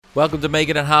Welcome to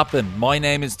Making It Happen. My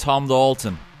name is Tom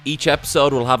Dalton. Each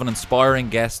episode will have an inspiring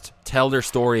guest tell their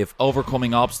story of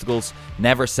overcoming obstacles,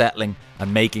 never settling,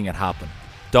 and making it happen.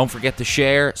 Don't forget to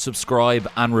share, subscribe,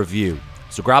 and review.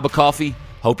 So grab a coffee.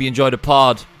 Hope you enjoy the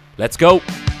pod. Let's go.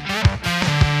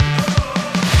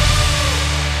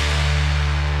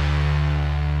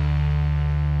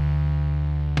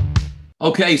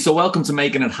 Okay, so welcome to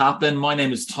Making It Happen. My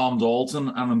name is Tom Dalton,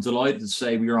 and I'm delighted to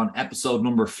say we are on episode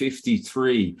number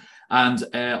 53. And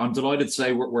I'm delighted to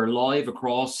say we're live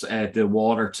across the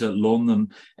water to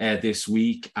London this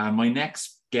week. And my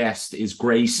next guest is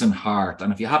Grayson Hart.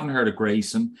 And if you haven't heard of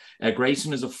Grayson,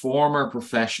 Grayson is a former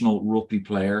professional rugby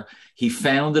player. He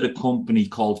founded a company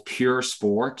called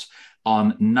Puresport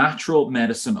on natural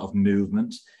medicine of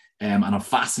movement. And I'm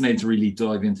fascinated to really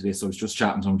dive into this. I was just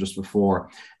chatting to him just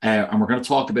before. And we're going to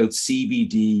talk about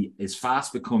CBD is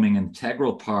fast becoming an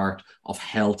integral part of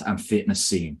health and fitness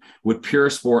scene, with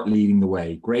Puresport leading the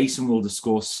way. Grayson will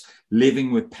discuss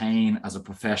living with pain as a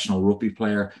professional rugby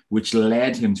player, which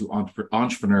led him to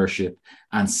entrepreneurship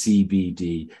and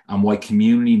CBD, and why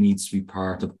community needs to be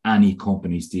part of any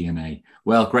company's DNA.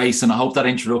 Well, Grayson, I hope that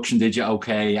introduction did you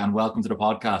okay, and welcome to the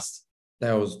podcast.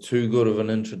 That was too good of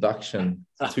an introduction.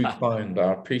 Too kind.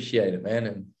 I appreciate it, man.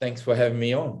 And thanks for having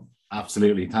me on.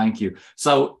 Absolutely. Thank you.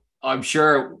 So I'm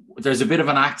sure there's a bit of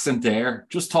an accent there.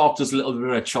 Just talk to us a little bit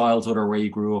about childhood or where you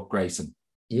grew up, Grayson.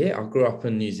 Yeah, I grew up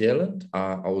in New Zealand.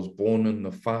 I was born in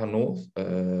the far north, a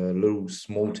little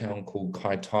small town called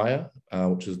Kaitaia,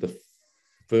 which is the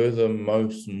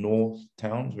furthermost north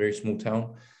town, very small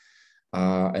town.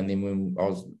 And then when I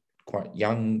was quite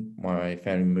young, my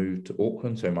family moved to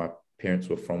Auckland. So my parents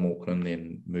were from Auckland,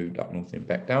 then moved up north and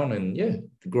back down. And yeah,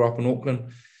 grew up in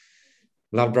Auckland,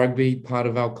 loved rugby, part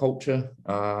of our culture.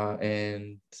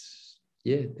 And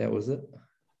yeah, that was it.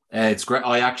 It's great.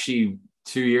 I actually,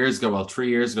 3 years ago,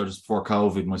 just before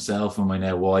COVID, myself and my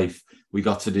now wife, we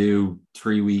got to do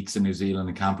 3 weeks in New Zealand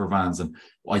in camper vans. And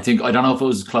I don't know if it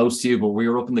was close to you, but we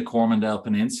were up in the Coromandel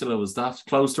Peninsula. Was that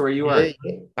close to where you were?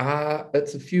 Yeah.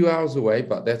 It's a few hours away,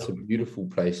 but that's a beautiful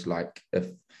place. Like if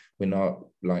we're not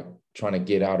like trying to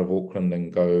get out of Auckland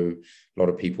and go, a lot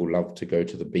of people love to go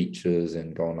to the beaches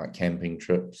and go on like camping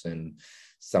trips, and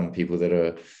some people that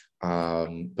are a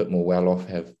bit more well off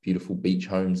have beautiful beach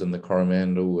homes in the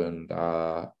Coromandel. And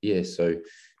so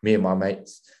me and my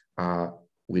mates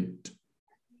would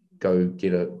go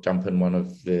jump in one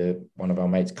of our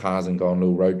mates' cars and go on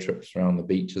little road trips around the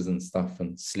beaches and stuff,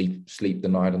 and sleep the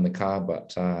night in the car.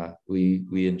 But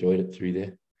we enjoyed it through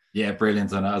there. Yeah,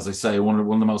 brilliant. And as I say, one of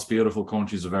the most beautiful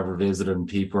countries I've ever visited, and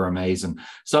people are amazing.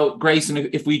 So, Grayson,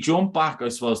 if we jump back, I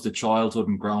suppose, to childhood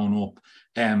and growing up,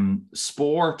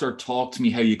 sport, or talk to me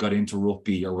how you got into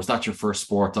rugby, or was that your first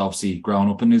sport, obviously, growing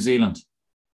up in New Zealand?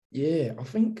 Yeah, I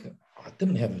think I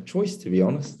didn't have a choice, to be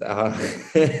honest.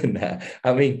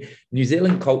 I mean, New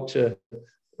Zealand culture,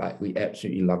 like, we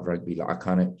absolutely love rugby. Like, I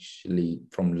can't actually,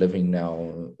 from living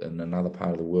now in another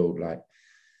part of the world, like,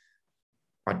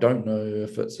 I don't know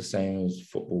if it's the same as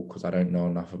football because I don't know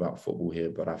enough about football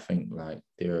here, but I think like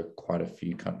there are quite a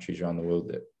few countries around the world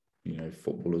that, you know,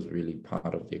 football is really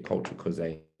part of their culture because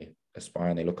they aspire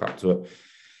and they look up to it.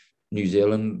 New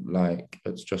Zealand, like,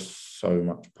 it's just so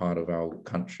much part of our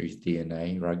country's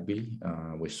DNA, rugby.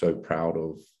 We're so proud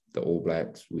of the All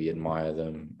Blacks. We admire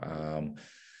them.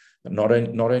 But not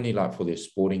only like for their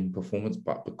sporting performance,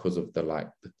 but because of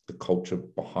the culture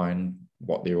behind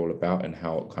what they're all about and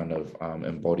how it kind of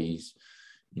embodies,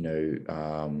 you know,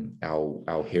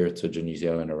 our heritage in New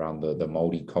Zealand around the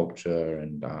Māori culture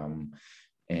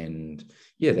and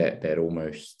yeah, that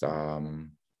almost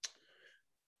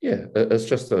it's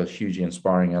just a hugely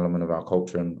inspiring element of our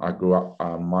culture. And I grew up,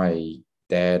 my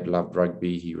dad loved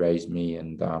rugby. He raised me,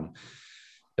 and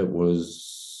it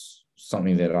was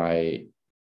something that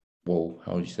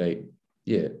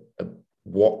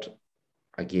what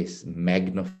I guess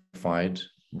magnified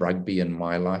rugby in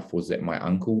my life was that my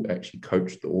uncle actually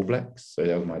coached the All Blacks. So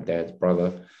that was my dad's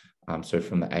brother. So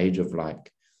from the age of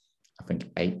like, I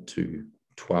think 8 to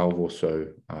 12 or so,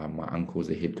 my uncle was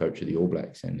the head coach of the All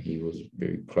Blacks, and he was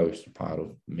very close part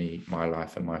of my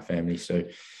life and my family. So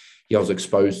I was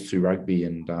exposed to rugby,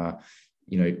 and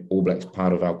you know, All Blacks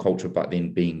part of our culture, but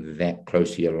then being that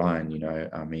closely aligned, you know,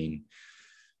 I mean,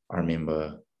 I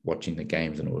remember watching the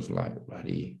games and it was like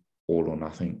bloody all or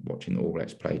nothing watching the All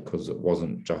Blacks play, because it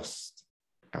wasn't just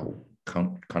our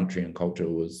country and culture, it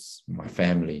was my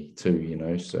family too, you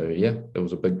know. So yeah, it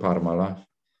was a big part of my life.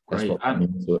 Great.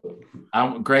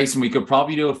 And Grayson, we could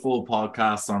probably do a full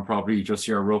podcast on probably just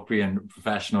your rugby and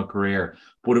professional career.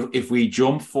 But if we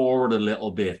jump forward a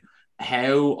little bit,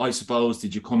 how, I suppose,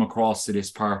 did you come across to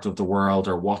this part of the world,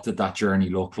 or what did that journey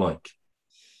look like?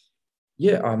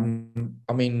 Yeah,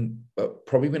 I mean,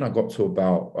 probably when I got to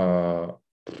about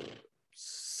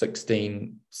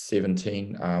 16,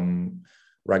 17,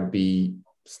 rugby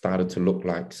started to look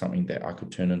like something that I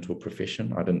could turn into a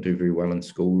profession. I didn't do very well in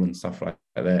school and stuff like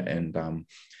that. And,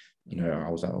 I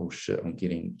was like, oh shit, I'm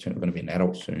going to be an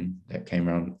adult soon. That came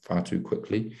around far too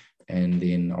quickly. And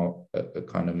then it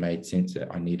kind of made sense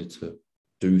that I needed to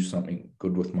do something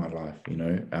good with my life,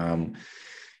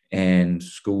 and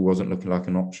school wasn't looking like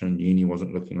an option. Uni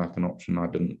wasn't looking like an option.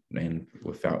 And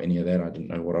without any of that, I didn't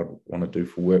know what I'd want to do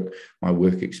for work. My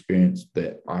work experience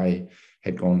that I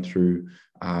had gone through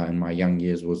in my young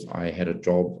years was I had a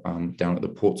job down at the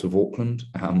ports of Auckland,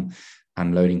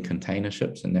 unloading container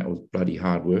ships, and that was bloody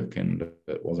hard work, and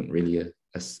it wasn't really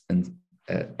an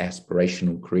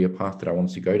aspirational career path that I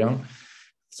wanted to go down.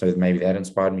 So maybe that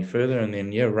inspired me further. And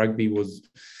then, rugby was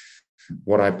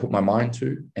what I put my mind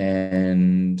to.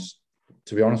 And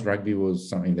to be honest, rugby was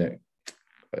something that,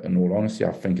 in all honesty,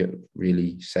 I think it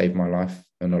really saved my life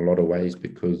in a lot of ways,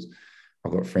 because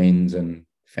I've got friends and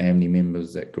family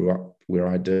members that grew up where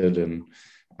I did, and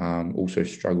also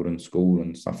struggled in school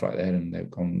and stuff like that, and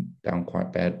they've gone down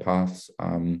quite bad paths.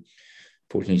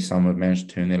 Fortunately, some have managed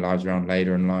to turn their lives around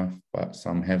later in life, but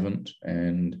some haven't,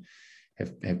 and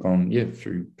have gone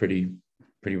through pretty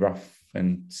rough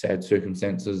and sad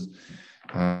circumstances.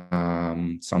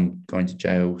 Some going to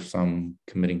jail, some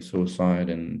committing suicide,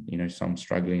 and some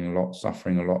struggling a lot,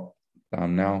 suffering a lot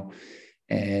now.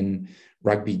 And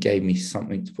rugby gave me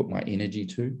something to put my energy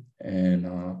to, and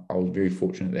I was very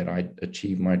fortunate that I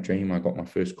achieved my dream. I got my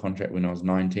first contract when I was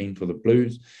 19 for the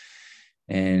Blues,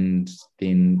 and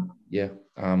then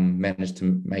managed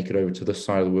to make it over to this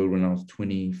side of the world when I was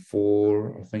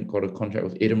 24. I think got a contract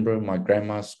with Edinburgh. My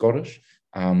grandma's Scottish.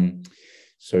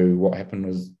 So what happened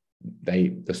was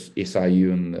this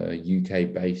SRU and the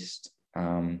UK-based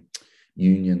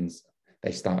unions,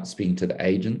 they start speaking to the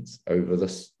agents over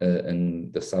this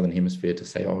in the Southern Hemisphere to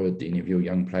say, oh, do any of your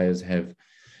young players have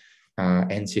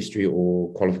ancestry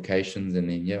or qualifications? And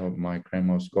then, my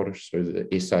grandma was Scottish, so the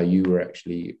SRU were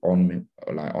actually on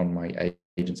my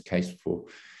agent's case for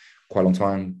quite a long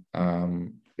time,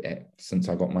 since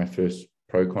I got my first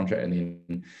pro contract. And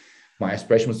then my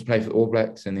aspiration was to play for the All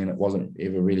Blacks, and then it wasn't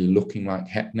ever really looking like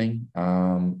happening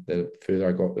the further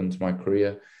I got into my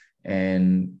career.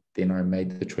 And then I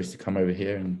made the choice to come over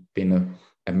here, and been an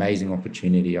amazing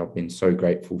opportunity. I've been so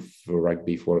grateful for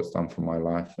rugby, for what it's done for my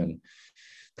life, and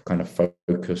the kind of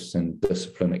focus and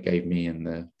discipline it gave me, and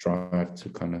the drive to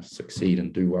kind of succeed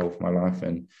and do well with my life,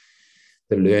 and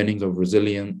the learnings of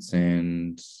resilience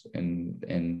and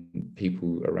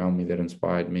people around me that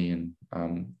inspired me. And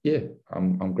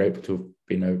I'm grateful to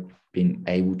have been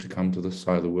able to come to this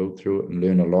side of the world through it and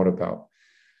learn a lot about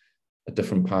a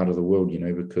different part of the world,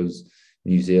 because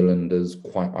New Zealand is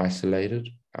quite isolated,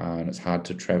 and it's hard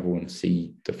to travel and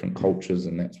see different cultures.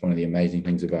 And that's one of the amazing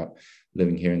things about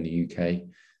living here in the UK,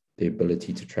 the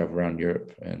ability to travel around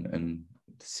Europe and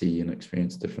see and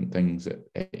experience different things at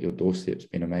your doorstep. It's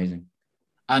been amazing.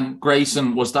 And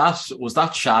Grayson, was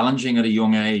that challenging at a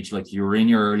young age? Like, you were in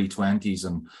your early 20s,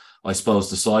 and I suppose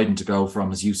deciding to go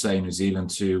from, as you say, New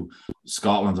Zealand to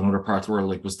Scotland and other parts of the world,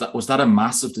 like, was that a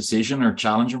massive decision or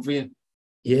challenging for you?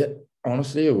 Yeah,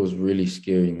 honestly, it was really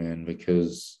scary, man,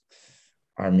 because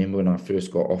I remember when I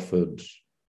first got offered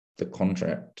the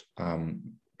contract,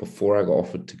 before I got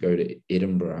offered to go to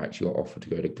Edinburgh, I actually got offered to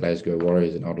go to Glasgow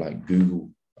Warriors, and I'd Google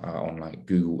on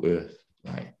Google Earth,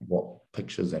 what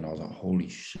pictures, and I was like, holy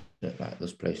shit,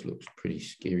 this place looks pretty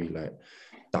scary,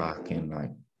 dark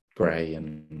and grey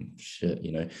and shit,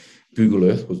 Google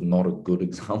Earth was not a good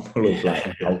example of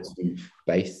how to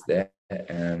base that.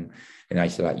 And I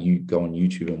used to you go on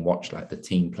YouTube and watch the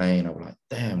team playing. I was like,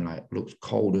 damn, it looks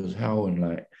cold as hell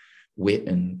and wet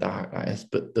and dark. It's a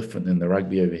bit different than the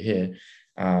rugby over here.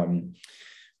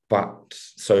 But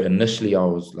so initially I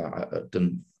was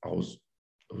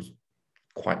it was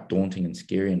quite daunting and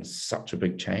scary, and such a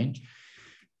big change.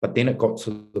 But then it got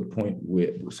to the point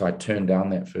where, so I turned down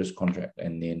that first contract,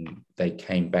 and then they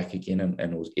came back again, and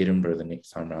it was Edinburgh the next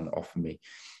time around that offered me.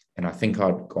 And I think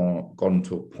I'd gotten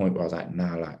to a point where I was like,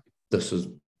 nah, this is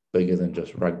bigger than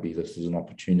just rugby. This is an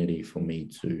opportunity for me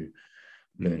to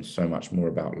learn so much more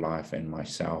about life and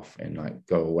myself, and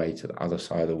go away to the other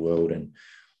side of the world. And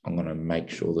I'm going to make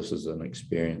sure this is an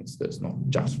experience that's not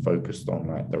just focused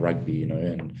on the rugby,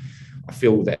 and I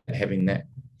feel that having that,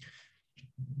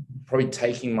 probably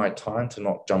taking my time to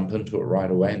not jump into it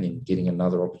right away and then getting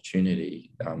another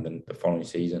opportunity then the following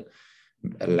season,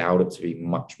 allowed it to be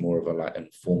much more of a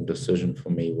informed decision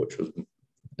for me, which was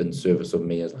in service of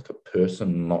me as like a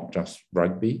person, not just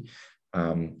rugby.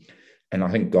 And I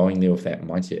think going there with that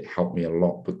mindset helped me a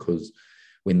lot, because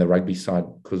when the rugby side,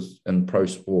 because in pro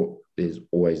sport, there's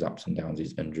always ups and downs,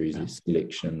 there's injuries, there's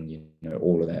selection, you know,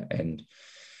 all of that. And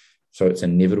so it's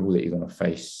inevitable that you're going to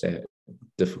face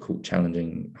difficult,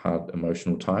 challenging, hard,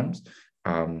 emotional times.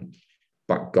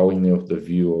 But going there with the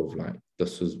view of like,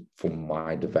 this is for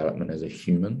my development as a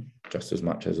human, just as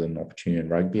much as an opportunity in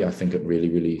rugby, I think it really,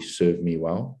 really served me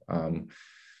well.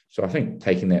 So I think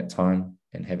taking that time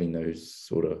and having those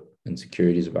sort of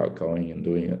insecurities about going and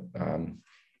doing it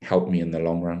helped me in the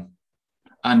long run.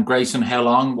 And Grayson,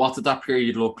 what did that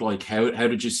period look like? How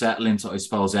did you settle into, I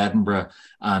suppose, Edinburgh,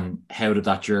 and how did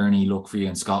that journey look for you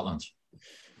in Scotland?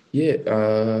 Yeah,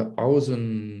 I was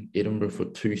in Edinburgh for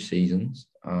 2 seasons,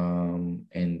 and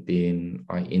then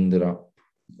I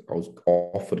was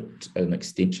offered an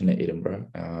extension at Edinburgh,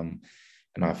 and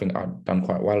I think I'd done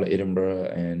quite well at Edinburgh,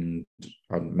 and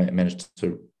I managed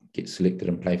to get selected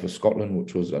and play for Scotland,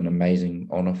 which was an amazing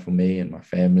honour for me and my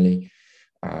family.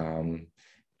 And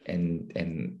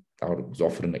I was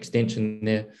offered an extension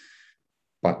there,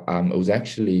 but it was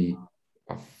actually,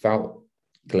 I felt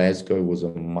Glasgow was a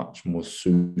much more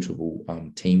suitable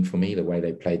team for me. The way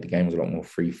they played the game was a lot more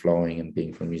free flowing, and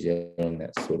being from New Zealand,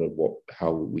 that's sort of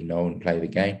how we know and play the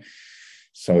game.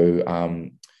 So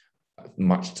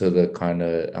much to the kind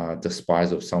of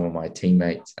despise of some of my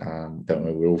teammates, don't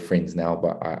know, we're all friends now,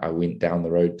 but I went down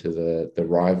the road to the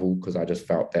rival, because I just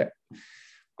felt that,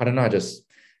 I don't know,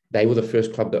 they were the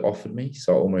first club that offered me.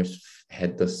 So I almost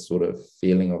had this sort of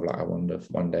feeling of like, I wonder if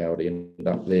one day I would end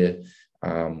up there.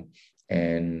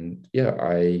 And yeah,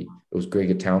 it was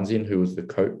Gregor Townsend, who was the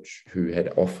coach, who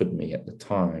had offered me at the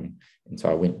time. And so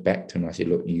I went back to him and I said,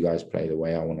 look, you guys play the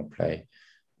way I want to play.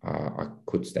 I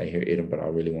could stay here at Edinburgh, but I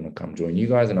really want to come join you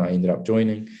guys. And I ended up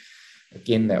joining.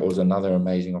 Again, that was another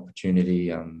amazing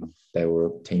opportunity. They were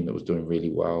a team that was doing really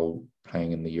well,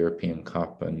 playing in the European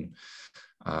Cup, and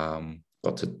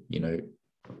got to,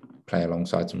 play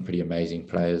alongside some pretty amazing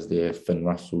players there, Finn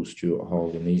Russell, Stuart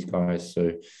Hogg, and these guys.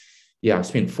 So yeah, I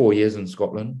spent 4 years in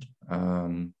Scotland,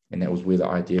 and that was where the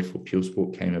idea for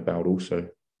Puresport came about also.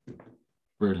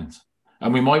 Brilliant.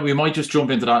 And we might just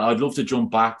jump into that. I'd love to jump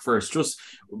back first. Just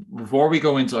before we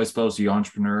go into, I suppose, the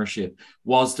entrepreneurship,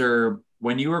 was there,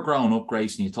 when you were growing up,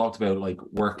 Grayson, you talked about like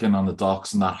working on the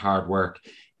docks and that hard work.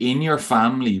 In your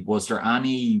family, was there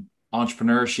any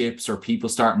entrepreneurships or people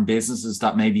starting businesses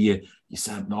that maybe you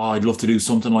said, no, I'd love to do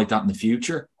something like that in the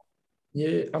future?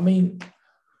 Yeah, I mean,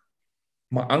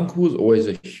 my uncle was always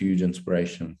a huge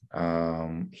inspiration.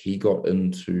 He got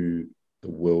into the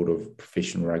world of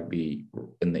professional rugby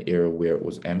in the era where it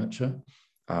was amateur.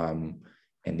 And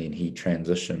then he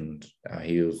transitioned.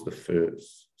 He was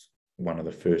one of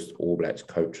the first All Blacks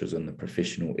coaches in the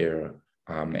professional era.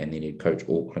 And then he'd coach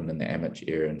Auckland in the amateur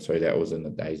era. And so that was in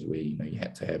the days where, you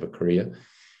had to have a career.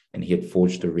 And he had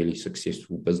forged a really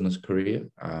successful business career.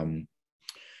 But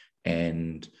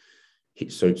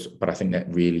I think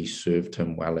that really served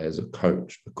him well as a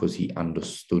coach, because he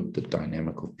understood the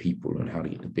dynamic of people and how to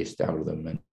get the best out of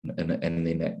them. And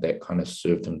then that kind of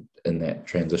served him in that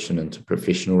transition into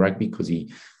professional rugby, because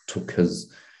he took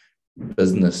his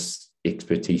business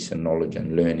expertise and knowledge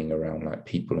and learning around like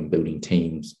people and building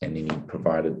teams, and then he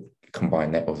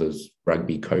combined that with his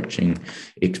rugby coaching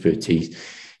expertise.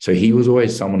 So he was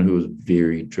always someone who was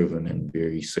very driven and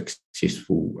very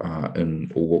successful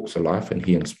in all walks of life, and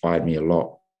he inspired me a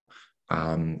lot.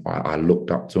 I looked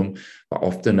up to him, but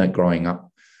often growing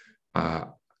up, I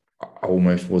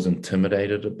almost was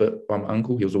intimidated a bit by my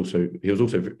uncle. He was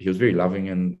very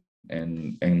loving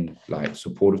and like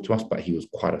supportive to us, but he was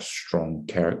quite a strong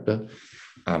character.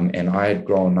 And I had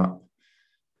grown up,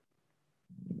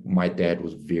 my dad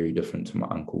was very different to my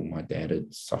uncle. My dad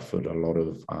had suffered a lot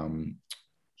of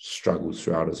struggles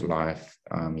throughout his life.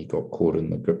 He got caught in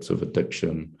the grips of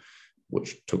addiction,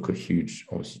 which took a huge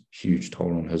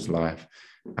toll on his life,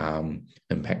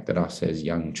 impacted us as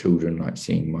young children, like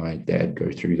seeing my dad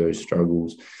go through those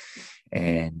struggles.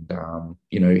 And,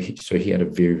 so he had a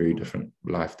very, very different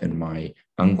life than my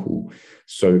uncle.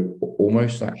 So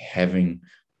almost like having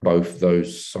both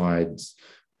those sides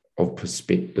of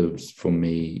perspectives for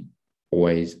me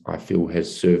always, I feel,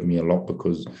 has served me a lot,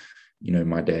 because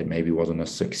my dad maybe wasn't a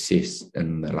success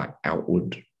in the like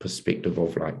outward perspective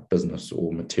of like business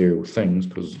or material things,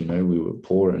 because, we were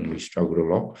poor and we struggled a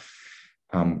lot.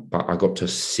 But I got to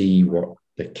see what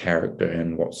the character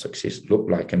and what success looked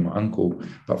like in my uncle.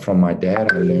 But from my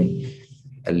dad, I learned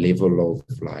a level of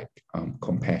like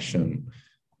compassion,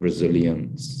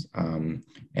 resilience,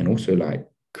 and also like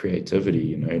creativity,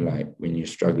 you know, like when you're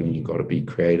struggling, you've got to be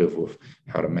creative with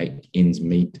how to make ends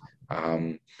meet.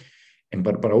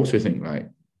 But I also think like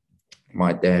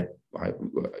my dad,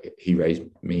 he raised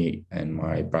me and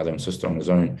my brother and sister on his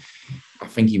own. I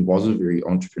think he was a very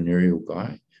entrepreneurial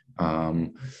guy,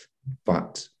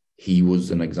 but he was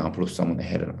an example of someone that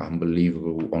had an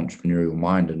unbelievable entrepreneurial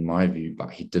mind, in my view, but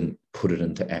he didn't put it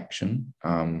into action.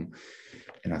 And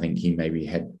I think he maybe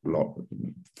had a lot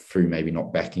through maybe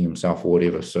not backing himself or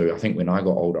whatever. So I think when I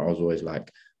got older, I was always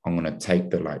like, I'm going to take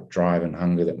the like drive and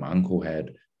hunger that my uncle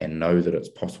had and know that it's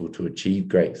possible to achieve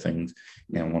great things.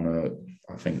 And I want to,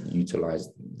 I think, utilize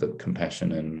the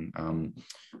compassion and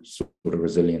sort of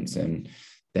resilience and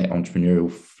that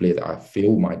entrepreneurial flair that I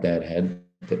feel my dad had,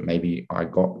 that maybe I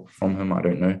got from him, I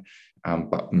don't know,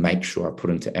 but make sure I put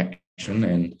into action.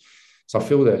 And so I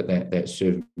feel that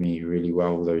served me really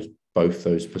well, both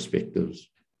those perspectives.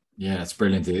 Yeah, it's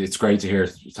brilliant. It's great to hear.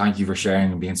 Thank you for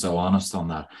sharing and being so honest on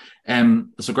that.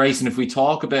 So Grayson, if we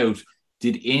talk about,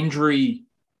 did injury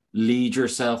lead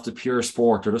yourself to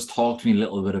Puresport, or just talk to me a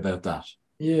little bit about that?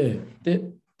 Yeah,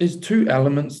 there's two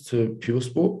elements to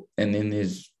Puresport, and then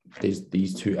there's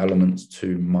these two elements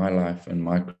to my life and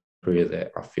my career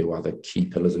that I feel are the key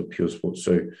pillars of Puresport.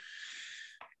 So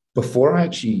before I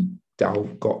actually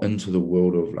got into the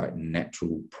world of like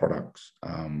natural products,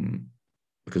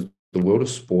 because the world of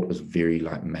sport is very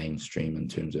like mainstream in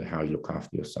terms of how you look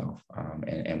after yourself,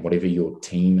 and whatever your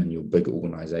team and your big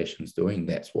organization's doing,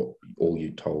 that's what all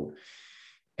you're told.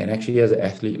 And actually, as an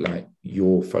athlete, like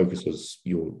your focus is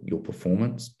your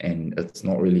performance, and it's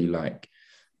not really like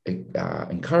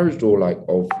encouraged or like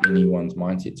of anyone's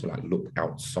mindset to like look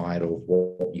outside of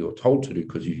what you're told to do,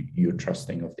 because you're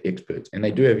trusting of the experts, and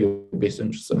they do have your best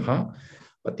interests at heart,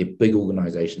 but they're big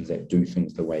organizations that do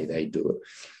things the way they do it.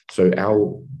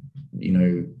 So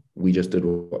we just did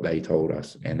what they told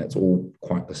us, and it's all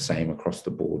quite the same across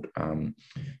the board. And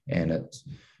it's,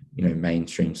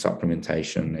 mainstream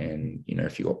supplementation, and,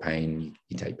 if you got pain,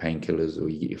 you take painkillers or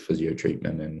you get your physio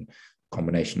treatment, and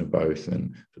combination of both.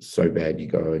 And if it's so bad, you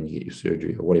go and you get your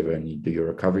surgery or whatever, and you do your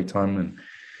recovery time.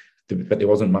 But there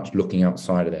wasn't much looking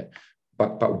outside of that.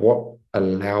 But what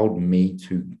allowed me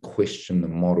to question the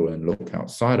model and look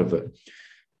outside of it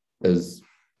is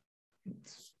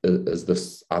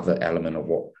this other element of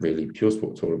what really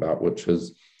Puresport's all about, which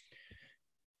is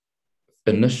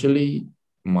initially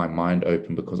my mind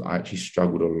opened because I actually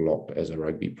struggled a lot as a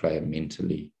rugby player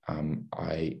mentally.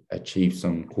 I achieved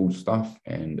some cool stuff,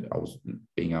 and I was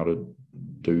being able to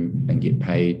do and get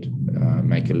paid,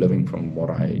 make a living from what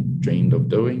I dreamed of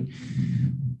doing.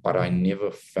 But I never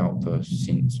felt a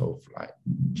sense of like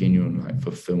genuine like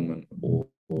fulfillment or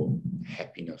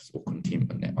happiness or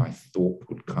contentment that I thought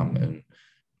would come in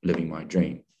living my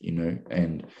dream,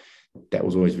 and that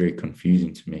was always very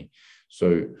confusing to me.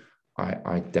 So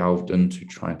I delved into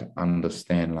trying to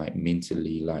understand like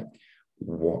mentally like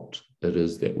what it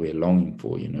is that we're longing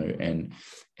for, and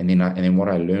then what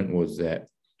I learned was that,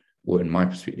 well, in my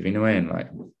perspective anyway, and like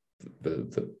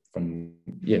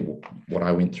what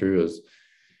I went through is,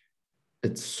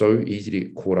 it's so easy to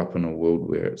get caught up in a world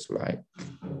where it's like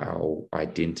our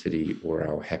identity or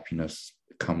our happiness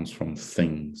comes from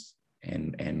things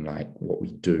and like what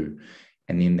we do.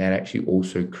 And then that actually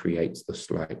also creates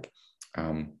this like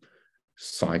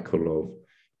cycle of,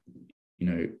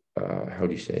 how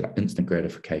do you say, like instant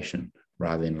gratification,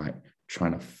 rather than like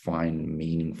trying to find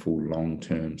meaningful,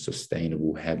 long-term,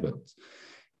 sustainable habits.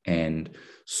 And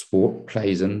sport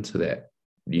plays into that,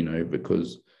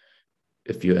 because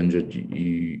if you're injured,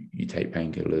 you take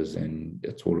painkillers, and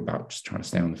it's all about just trying to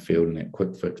stay on the field and that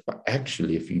quick fix. But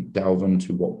actually, if you delve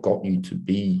into what got you to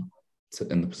be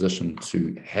in the position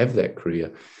to have that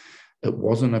career, it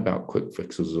wasn't about quick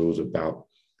fixes. It was about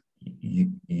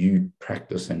you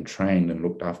practice and trained and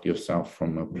looked after yourself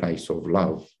from a place of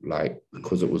love, like,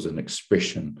 because it was an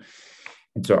expression.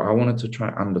 And so I wanted to try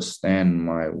and understand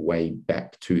my way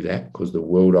back to that, because the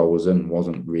world I was in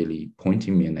wasn't really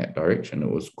pointing me in that direction. It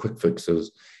was quick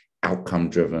fixes, outcome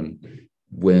driven,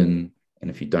 win. And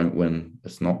if you don't win,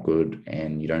 it's not good,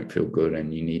 and you don't feel good,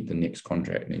 and you need the next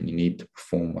contract, and you need to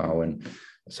perform well. And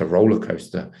it's a roller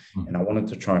coaster. And I wanted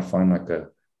to try and find like a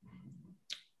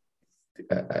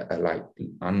like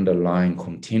underlying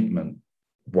contentment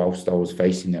whilst I was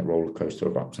facing that roller coaster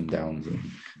of ups and downs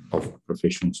of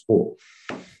professional sport,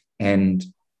 and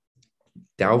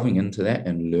delving into that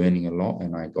and learning a lot.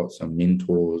 And I got some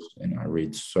mentors, and I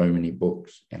read so many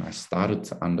books, and I started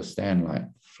to understand, like,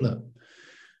 flip,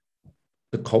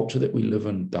 the culture that we live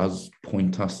in does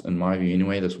point us, in my view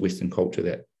anyway, this Western culture,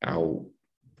 that our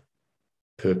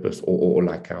purpose or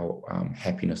like our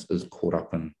happiness is caught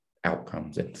up in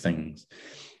outcomes and things.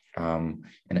 And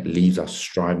it leaves us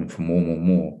striving for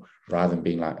more, rather than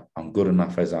being like, I'm good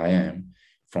enough as I am.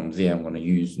 From there, I'm going to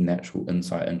use natural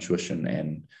insight, intuition,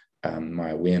 and my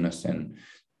awareness and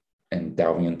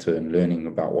delving into and learning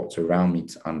about what's around me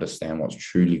to understand what's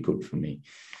truly good for me.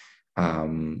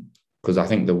 Because I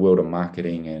think the world of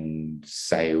marketing and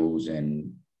sales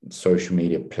and social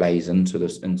media plays into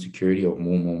this insecurity of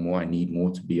more. I need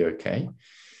more to be okay.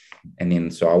 And then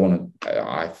so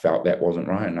I felt that wasn't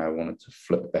right, and I wanted to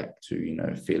flip back to, you know,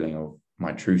 a feeling of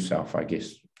my true self, I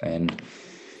guess. And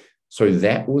so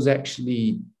that was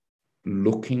actually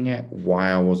looking at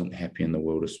why I wasn't happy in the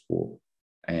world of sport.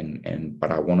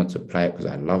 But I wanted to play it because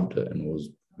I loved it and it was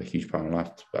a huge part of my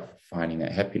life. But finding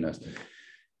that happiness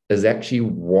is actually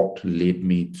what led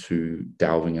me to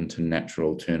delving into natural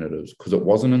alternatives, because it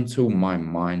wasn't until my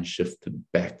mind shifted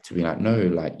back to be like, no,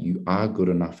 like, you are good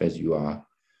enough as you are.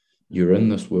 You're in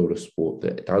this world of sport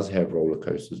that does have roller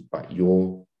coasters, but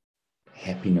your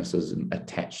happiness isn't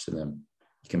attached to them.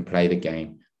 You can play the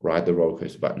game, ride the roller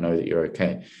coaster, but know that you're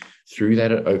okay. Through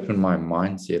that, it opened my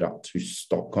mindset up to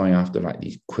stop going after like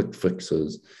these quick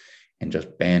fixes and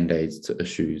just band-aids to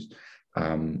issues,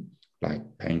 like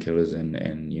painkillers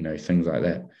and you know, things like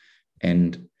that.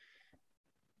 And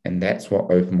that's what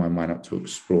opened my mind up to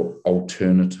explore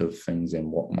alternative things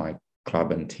and what my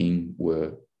club and team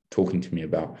were talking to me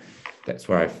about. That's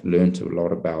where I've learned a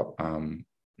lot about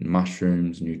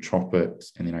mushrooms,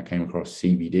 nootropics, and then I came across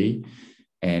CBD.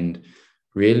 And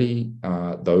really,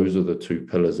 those are the two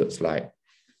pillars. It's like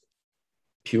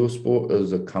Puresport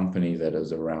is a company that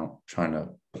is around trying to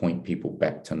point people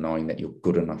back to knowing that you're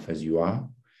good enough as you are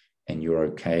and you're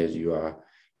okay as you are.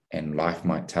 And life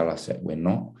might tell us that we're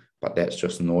not, but that's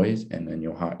just noise. And in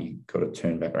your heart, you've got to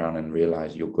turn back around and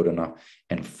realize you're good enough.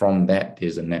 And from that,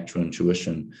 there's a natural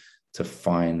intuition to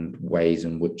find ways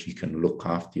in which you can look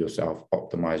after yourself,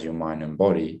 optimize your mind and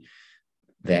body,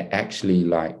 that actually,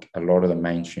 like a lot of the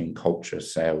mainstream culture,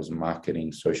 sales,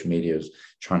 marketing, social media is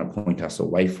trying to point us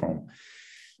away from.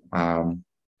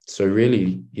 So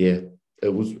really, yeah,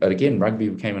 it was, again, rugby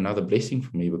became another blessing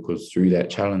for me, because through that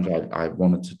challenge, I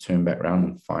wanted to turn back around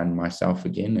and find myself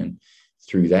again. And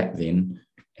through that then,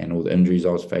 and all the injuries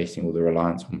I was facing, all the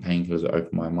reliance on painkillers, it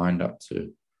opened my mind up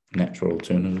to natural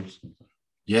alternatives.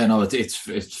 Yeah, no,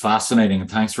 it's fascinating, and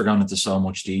thanks for going into so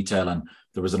much detail. And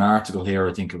there was an article here,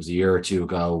 I think it was a year or two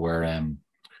ago, where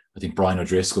I think Brian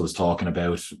O'Driscoll was talking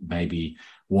about maybe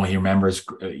one he remembers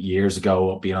years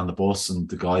ago being on the bus, and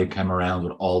the guy came around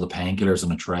with all the painkillers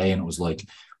on a tray, and it was like,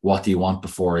 what do you want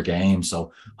before a game?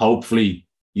 So hopefully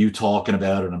you talking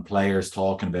about it and players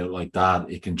talking about it like that,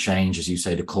 it can change, as you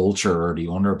say, the culture or the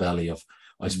underbelly of,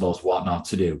 I suppose, what not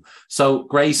to do. So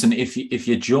Grayson, if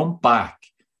you jump back,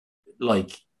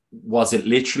 like, was it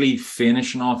literally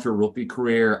finishing off your rugby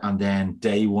career and then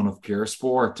day one of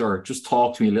Puresport, or just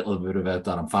talk to me a little bit about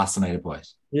that? I'm fascinated by it.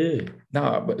 Yeah,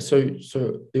 no, but so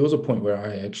there was a point where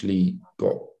I actually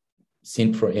got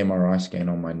sent for an MRI scan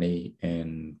on my knee,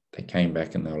 and they came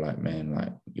back and they were like, man,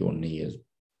 like, your knee is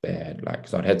bad. Like,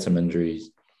 because I'd had some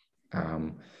injuries,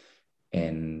 and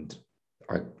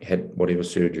I had whatever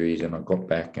surgeries, and I got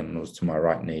back and it was to my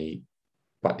right knee,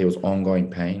 but there was ongoing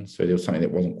pain. So there was something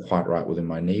that wasn't quite right within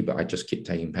my knee, but I just kept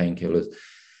taking painkillers.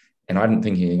 And I didn't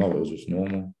think anything of it. It was just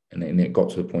normal. And then it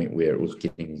got to the point where it was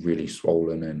getting really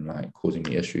swollen and like causing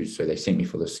me issues. So they sent me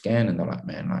for the scan, and they're like,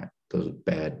 man, like, this is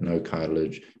bad, no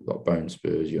cartilage, you've got bone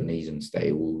spurs, your knee's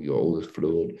unstable, you're all this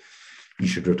fluid, you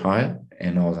should retire.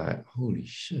 And I was like, holy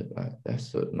shit, like,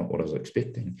 that's not what I was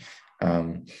expecting.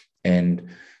 But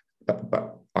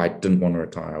I didn't want to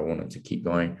retire. I wanted to keep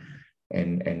going.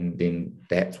 And then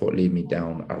that's what led me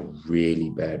down a really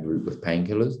bad route with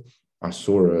painkillers.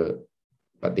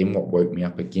 But then what woke me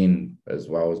up again as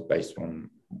well was based on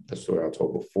the story I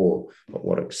told before. But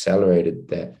what accelerated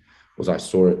that was I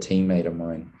saw a teammate of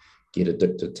mine get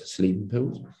addicted to sleeping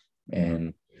pills.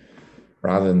 And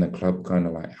rather than the club kind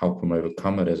of like help him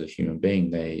overcome it as a human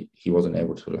being, he wasn't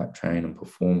able to like train and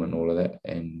perform and all of that,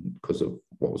 and because of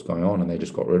what was going on, and they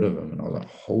just got rid of him. And I was like,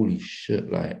 holy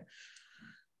shit, like,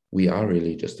 we are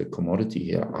really just a commodity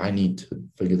here. I need to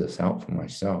figure this out for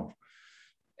myself.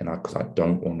 And because I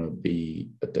don't want to be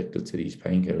addicted to these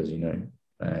painkillers, you know.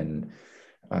 And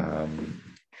I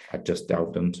just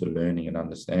delved into learning and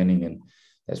understanding. And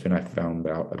that's when I found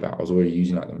out about, I was already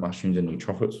using like the mushrooms and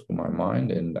nootropics for my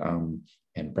mind and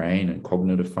brain and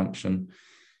cognitive function.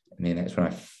 And then that's when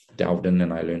I delved in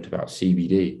and I learned about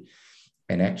CBD.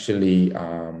 And actually,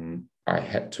 I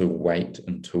had to wait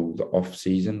until the off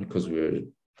season, because we were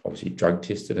obviously drug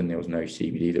tested and there was no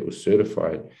CBD that was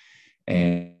certified.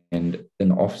 And in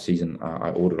the off season, I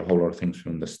ordered a whole lot of things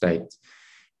from the States.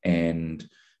 and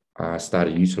I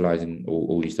started utilizing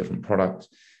all these different products.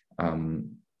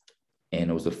 And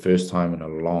it was the first time in a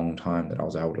long time that I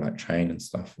was able to like train and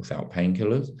stuff without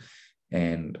painkillers.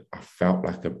 And I felt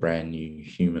like a brand new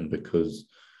human, because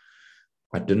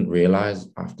I didn't realize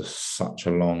after such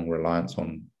a long reliance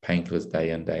on painkillers day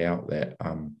in, day out, that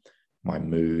my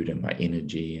mood and my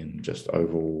energy and just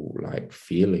overall like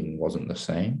feeling wasn't the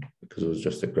same, because it was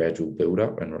just a gradual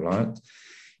build-up and reliance.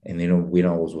 And then when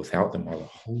I was without them, I was like,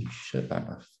 holy shit, like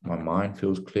my mind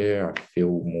feels clear. I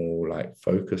feel more like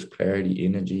focus, clarity,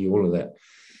 energy, all of that.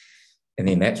 And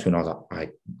then that's when I was like, I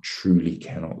truly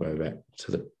cannot go back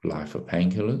to the life of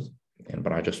painkillers.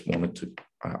 But I just wanted to,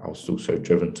 I was still so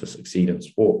driven to succeed in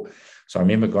sport. So I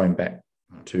remember going back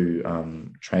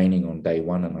to training on day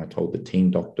one, and I told the team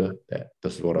doctor that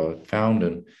this is what I found.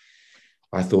 And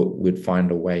I thought we'd find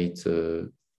a way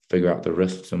to figure out the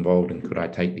risks involved and could I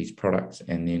take these products.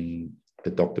 And then the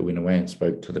doctor went away and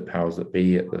spoke to the powers that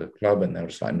be at the club, and they were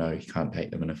just like, no, he can't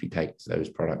take them. And if he takes those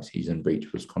products, he's in breach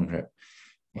of his contract.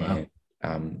 Wow.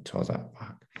 And so I was like,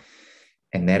 fuck.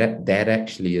 And that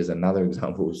actually is another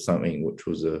example of something which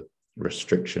was a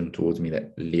restriction towards me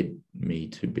that led me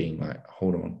to being like,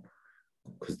 hold on.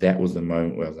 Because that was the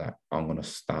moment where I was like, I'm going to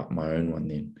start my own one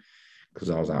then. Because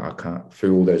I was like, I can't,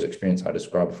 through all those experiences I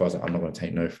described before, I was like, I'm not going to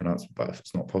take no for an answer, but if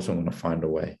it's not possible, I'm going to find a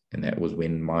way. And that was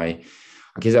when I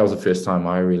guess that was the first time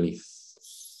I really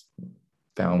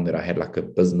found that I had like a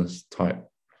business type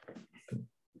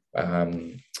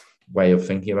way of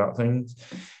thinking about things.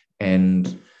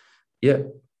 And yeah,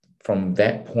 from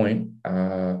that point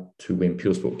to when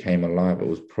Puresport came alive, it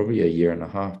was probably a year and a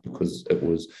half, because it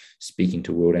was speaking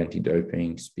to World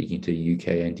Anti-Doping, speaking to UK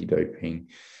Anti-Doping,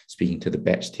 speaking to the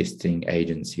batch testing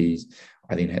agencies.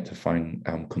 I then had to find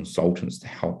consultants to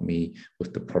help me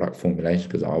with the product formulation,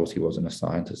 because I obviously wasn't a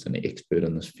scientist and an expert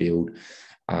in this field.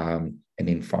 And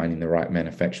then finding the right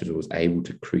manufacturers who was able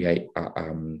to create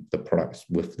the products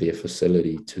with their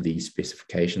facility to these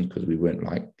specifications, because we weren't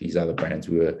like these other brands.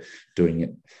 We were doing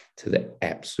it to the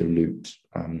absolute,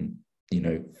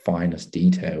 finest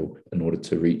detail in order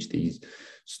to reach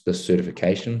the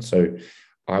certification. So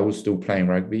I was still playing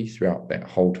rugby throughout that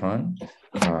whole time.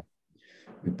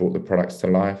 We brought the products to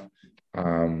life,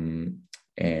 and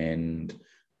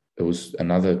it was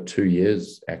another 2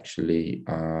 years actually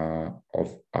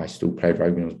of I still played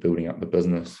rugby and was building up the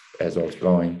business as I was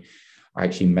going. I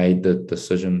actually made the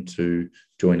decision to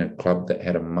join a club that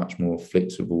had a much more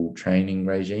flexible training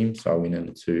regime. So I went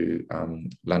into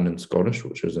London Scottish,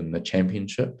 which was in the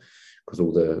championship, because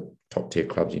all the top tier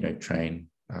clubs, train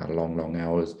long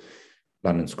hours.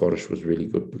 London Scottish was really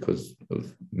good because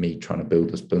of me trying to build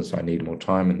this business. I needed more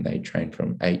time, and they trained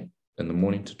from 8 in the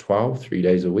morning to 12, 3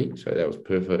 days a week. So that was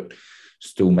perfect.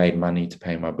 Still made money to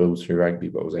pay my bills through rugby,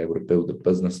 but was able to build the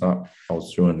business up. I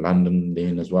was through in London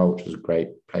then as well, which was a great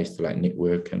place to like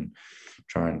network and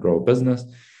try and grow a business.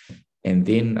 And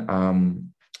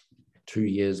then 2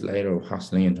 years later of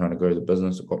hustling and trying to grow the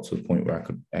business, it got to the point where I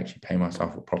could actually pay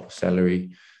myself a proper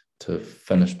salary to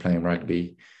finish playing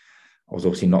rugby. I was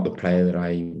obviously not the player that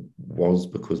I was,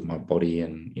 because my body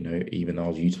and, even though I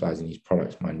was utilizing these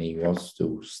products, my knee was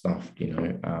still stuffed,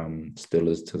 still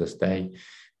is to this day.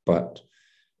 But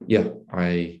yeah,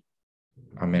 I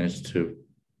managed to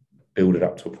build it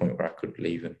up to a point where I could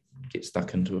leave and get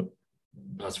stuck into it.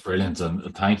 That's brilliant.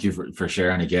 And thank you for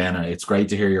sharing again. And it's great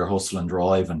to hear your hustle and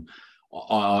drive. And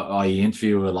I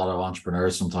interview a lot of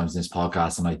entrepreneurs sometimes in this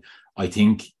podcast. And I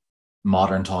think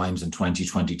modern times in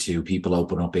 2022, people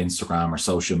open up Instagram or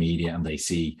social media and they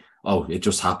see, oh, it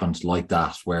just happened like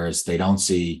that. Whereas they don't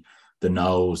see the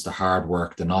no's, the hard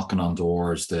work, the knocking on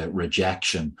doors, the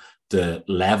rejection, the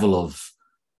level of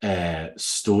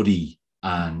study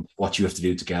and what you have to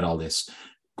do to get all this.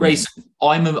 Grayson,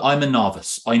 I'm a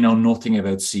novice. I know nothing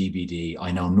about CBD. I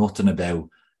know nothing about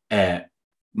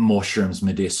mushrooms,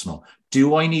 medicinal.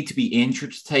 Do I need to be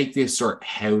injured to take this, or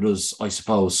how does, I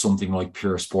suppose, something like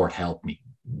Puresport help me?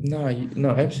 No,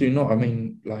 absolutely not. I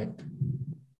mean, like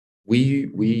we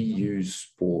use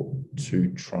sport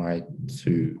to try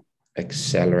to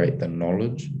accelerate the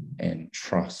knowledge and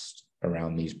trust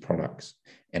around these products,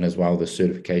 and as well the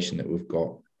certification that we've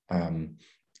got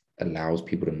allows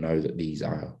people to know that these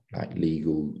are like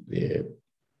legal, they're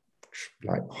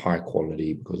like high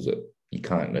quality, because you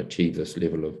can't achieve this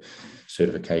level of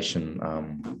certification,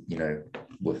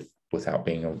 without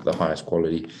being of the highest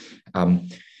quality.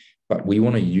 But we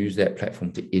want to use that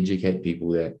platform to educate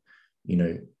people that,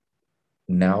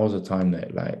 now is a time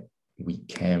that like we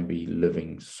can be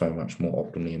living so much more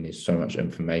optimally, and there's so much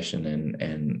information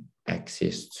and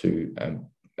access to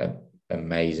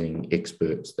amazing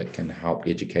experts that can help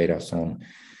educate us on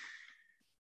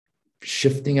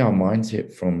shifting our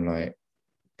mindset from like,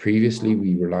 previously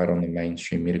we relied on the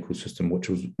mainstream medical system, which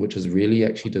is really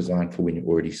actually designed for when you're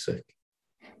already sick,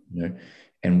 you know.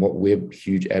 And what we're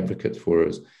huge advocates for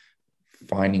is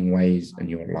finding ways in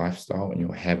your lifestyle and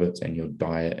your habits and your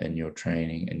diet and your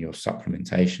training and your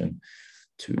supplementation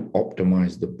to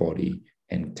optimize the body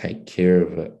and take care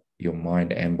of it, your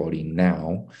mind and body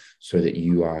now, so that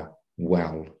you are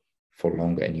well for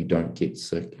longer and you don't get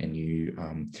sick and you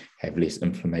have less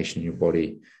inflammation in your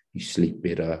body, you sleep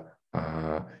better,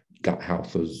 gut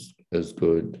health is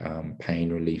good,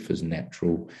 pain relief is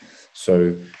natural.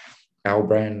 So our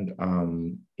brand,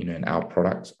 and our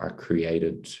products are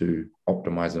created to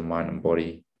optimize the mind and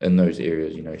body in those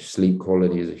areas. You know, sleep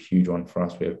quality is a huge one for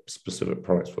us. We have specific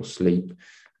products for sleep,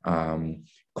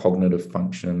 cognitive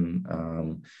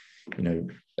function.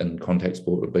 In contact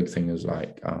sport, a big thing is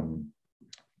like,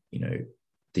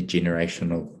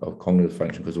 degeneration of cognitive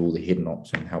function because of all the head knocks,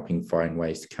 and helping find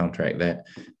ways to counteract that.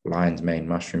 Lion's mane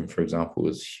mushroom, for example,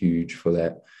 is huge for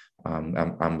that.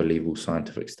 Unbelievable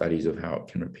scientific studies of how it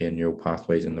can repair neural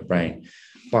pathways in the brain.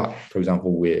 But for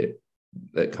example, where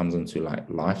that comes into like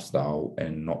lifestyle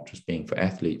and not just being for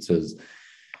athletes, is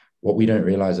what we don't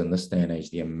realize in this day and age,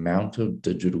 the amount of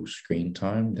digital screen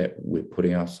time that we're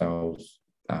putting ourselves,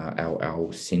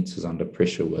 our senses under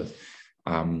pressure with,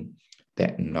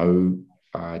 that no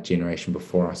generation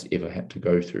before us ever had to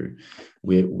go through.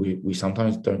 We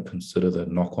sometimes don't consider the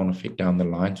knock-on effect down the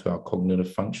line to our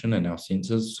cognitive function and our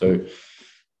senses. So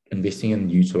investing in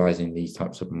utilizing these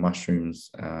types of mushrooms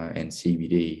and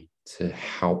CBD to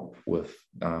help with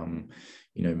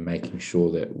making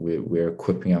sure that we're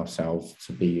equipping ourselves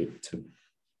to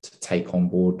take on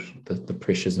board the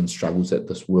pressures and struggles that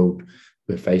this world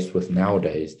we're faced with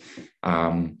nowadays,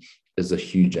 is a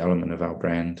huge element of our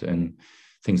brand. And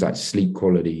things like sleep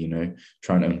quality,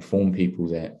 trying to inform people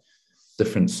that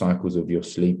different cycles of your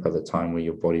sleep are the time where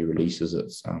your body releases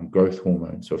its growth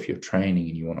hormone. So if you're training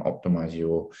and you want to optimize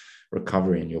your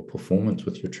recovery and your performance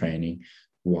with your training,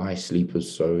 why sleep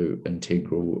is so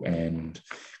integral. And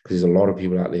because there's a lot of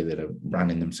people out there that are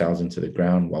running themselves into the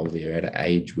ground while they're at an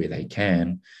age where they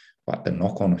can, but the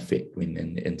knock-on effect when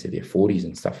into their 40s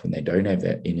and stuff, when they don't have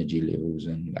that energy levels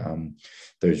and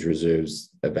those reserves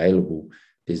available,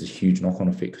 there's a huge knock-on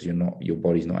effect because your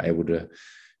body's not able to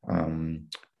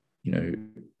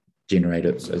generate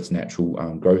its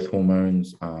natural growth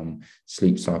hormones,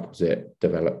 sleep cycles that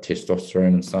develop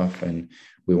testosterone and stuff. And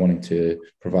we're wanting to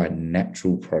provide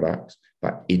natural products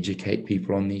but educate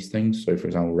people on these things. So for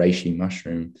example, reishi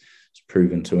mushroom is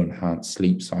proven to enhance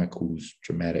sleep cycles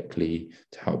dramatically,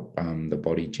 to help the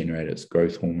body generate its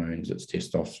growth hormones, its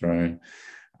testosterone,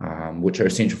 which are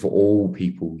essential for all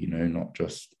people, not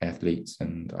just athletes,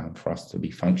 and for us to be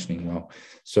functioning well.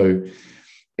 So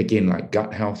again, like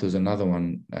gut health is another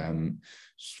one.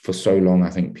 For so long, I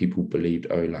think people believed,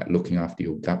 looking after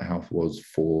your gut health was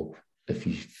for if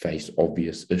you face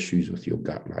obvious issues with your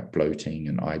gut, like bloating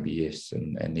and IBS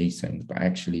and these things. But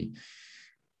actually,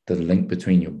 the link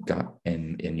between your gut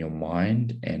and your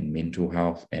mind and mental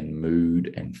health and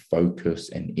mood and focus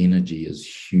and energy is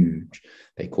huge.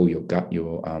 They call your gut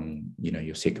your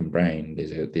second brain.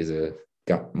 There's a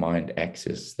gut mind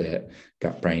axis, that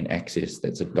gut brain axis,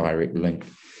 that's a direct link.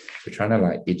 So trying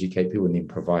to educate people and then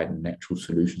provide natural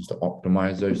solutions to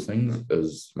optimize those things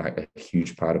is a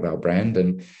huge part of our brand.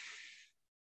 And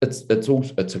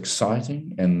it's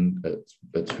exciting and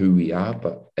it's who we are,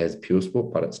 but as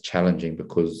Puresport, but it's challenging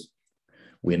because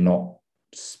we're not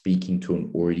speaking to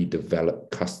an already developed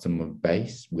customer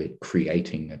base. We're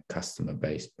creating a customer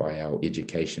base by our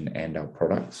education and our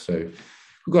products. So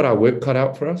we've got our work cut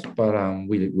out for us, but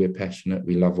we're passionate.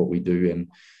 We love what we do. And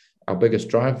our biggest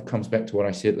drive comes back to what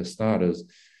I said at the start, is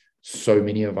so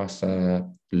many of us are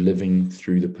living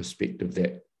through the perspective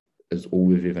that is all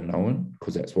we've ever known,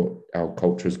 because that's what our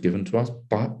culture has given to us.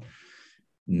 But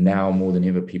now more than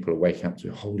ever, people are waking up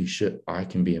to, holy shit, I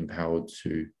can be empowered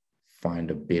to find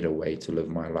a better way to live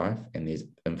my life. And there's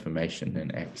information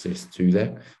and access to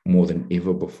that more than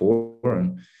ever before.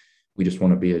 And we just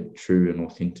want to be a true and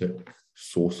authentic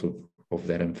source of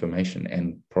that information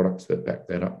and products that back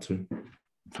that up too.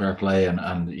 Fair play. And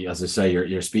as I say,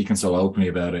 you're speaking so openly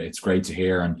about it. It's great to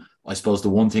hear. And I suppose the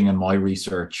one thing in my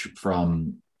research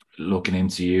from looking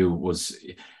into you was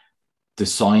the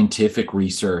scientific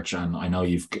research, and I know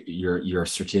your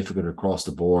certificate across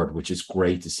the board, which is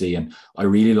great to see. And I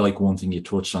really like one thing you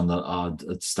touched on at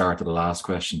the start of the last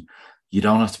question. You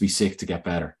don't have to be sick to get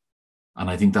better. And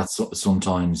I think that's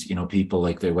sometimes, people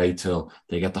they wait till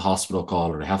they get the hospital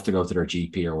call or they have to go to their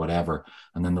GP or whatever,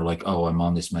 and then they're like, oh, I'm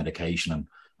on this medication. And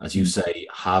as you say,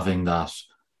 having that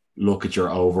look at your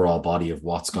overall body of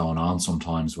what's going on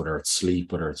sometimes, whether it's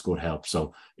sleep, whether it's good health.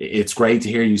 So it's great to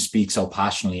hear you speak so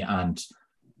passionately. And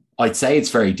I'd say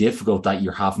it's very difficult that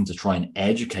you're having to try and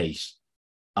educate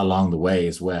along the way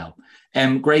as well.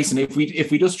 Grayson, if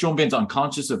we just jump into, I'm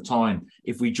conscious of time,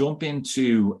 if we jump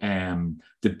into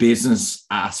the business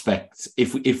aspect,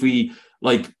 if we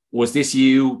like, was this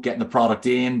you getting the product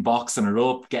in, boxing it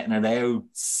up, getting it out,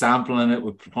 sampling it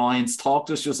with clients? Talk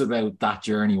to us just about that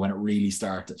journey when it really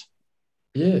started.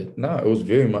 Yeah, no, it was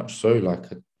very much so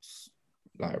like a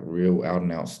real out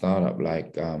and out startup.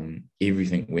 Like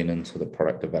everything went into the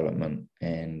product development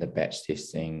and the batch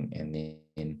testing, and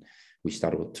then we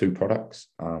started with 2 products.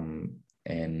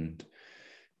 And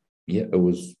yeah, it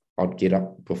was, I'd get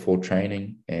up before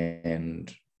training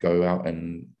and go out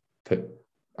and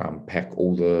pack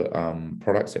all the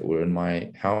products that were in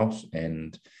my house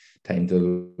and take them to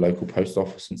the local post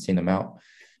office and send them out.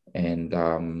 And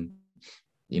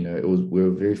it was, we were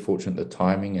very fortunate, the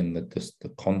timing and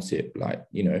the concept. Like,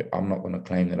 I'm not going to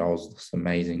claim that I was this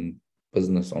amazing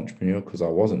business entrepreneur, because I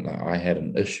wasn't. Like, I had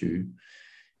an issue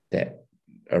that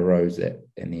arose and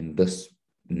then this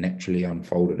naturally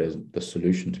unfolded as the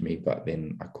solution to me, but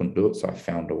then I couldn't do it, so I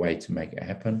found a way to make it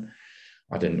happen.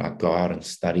 I didn't go out and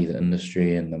study the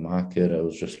industry and the market. I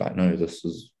was just like, no, this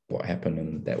is what happened,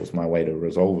 and that was my way to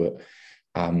resolve it.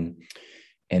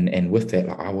 And with that,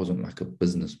 I wasn't like a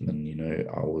businessman,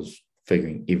 I was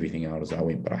figuring everything out as I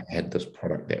went, but I had this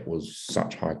product that was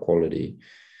such high quality,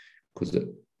 because it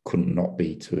could not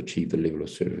be, to achieve the level of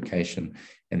certification.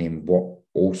 And then what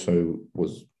also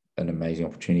was an amazing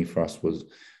opportunity for us was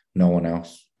no one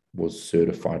else was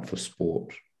certified for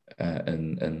sport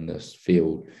in this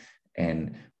field.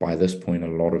 And by this point, a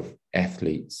lot of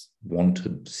athletes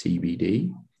wanted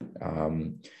CBD,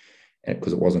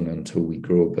 because it wasn't until we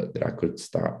grew a bit that I could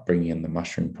start bringing in the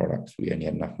mushroom products. We only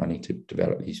had enough money to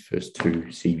develop these first 2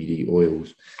 CBD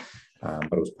oils,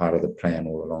 but it was part of the plan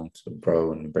all along to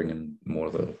grow and bring in more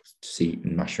of the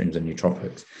mushrooms and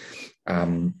nootropics.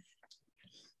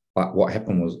 But what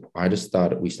happened was we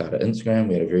started Instagram.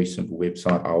 We had a very simple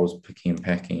website. I was picking and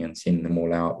packing and sending them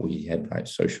all out. We had like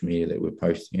social media that we're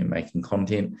posting and making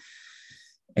content.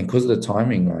 And because of the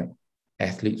timing, like,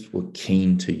 athletes were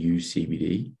keen to use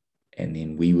CBD, and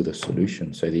then we were the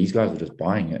solution. So these guys were just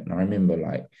buying it. And I remember,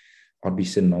 like, I'd be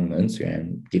sitting on the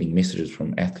Instagram getting messages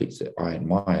from athletes that I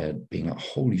admired, being like,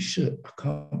 holy shit, I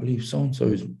can't believe so-and-so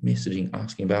is messaging,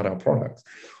 asking about our products.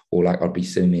 Or like, I'd be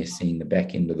sitting there seeing the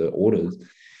back end of the orders,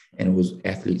 and it was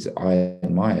athletes that I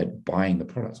admired buying the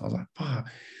products. I was like, fuck.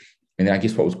 And then I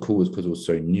guess what was cool was because it was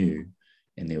so new,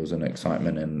 and there was an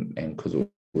excitement, and because it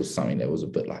was something that was a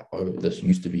bit like, oh, this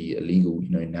used to be illegal,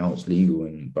 now it's legal,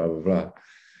 and blah, blah,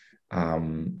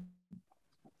 blah.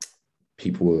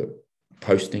 People were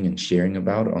posting and sharing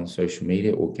about it on social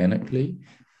media organically.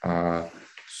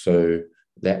 So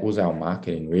that was our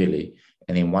marketing, really.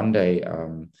 And then one day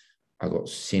I got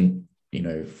sent,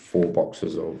 4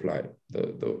 boxes of, like,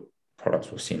 the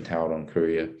products were sent out on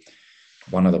courier.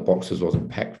 One of the boxes wasn't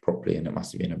packed properly, and it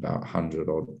must have been about 100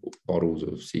 odd bottles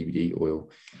of CBD oil,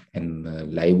 and the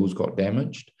labels got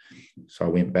damaged. So I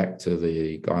went back to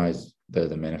the guys,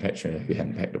 the manufacturer, who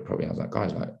hadn't packed it properly. I was like,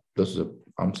 guys, like,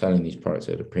 I'm selling these products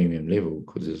at a premium level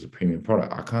because it's a premium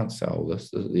product. I can't sell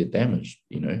this. They're damaged,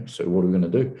 so what are we going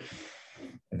to do?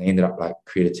 And they ended up, like,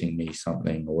 crediting me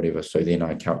something or whatever. So then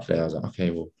I calculated, I was like, okay,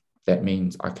 well, that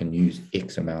means I can use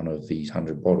X amount of these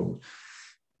 100 bottles.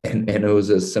 And it was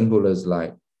as simple as,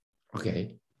 like,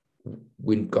 okay,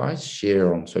 when guys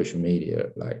share on social media,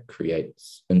 like,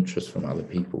 creates interest from other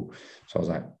people. So I was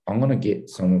like, I'm going to get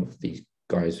some of these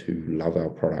guys who love our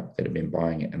product that have been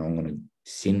buying it, and I'm going to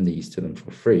send these to them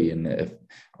for free. And if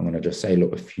I'm going to just say,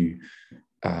 look, if you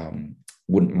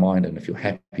wouldn't mind, and if you're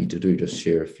happy to do, just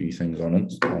share a few things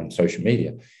on social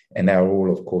media. And they were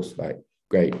all, of course, like,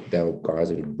 great. They were guys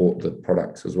that had bought the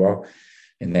products as well.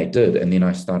 And they did. And then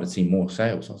I started seeing more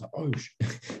sales. I was like, oh,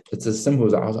 it's as simple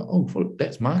as that. I was like, oh, well,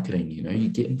 that's marketing. You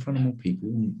get in front of more people.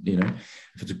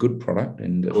 If it's a good product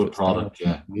and if it's product,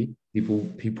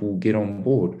 people get on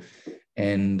board.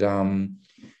 And then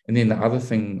the other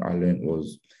thing I learned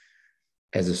was,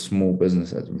 as a small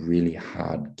business, it's really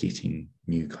hard getting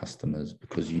new customers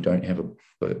because you don't have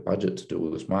a budget to do all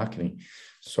this marketing.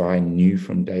 So I knew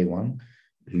from day one,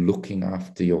 looking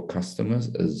after your customers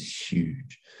is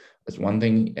huge. It's one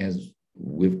thing as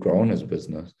we've grown as a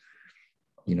business,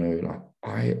 now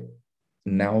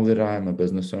that I'm a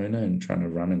business owner and trying to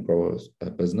run and grow a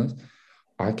business,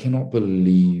 I cannot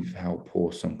believe how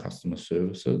poor some customer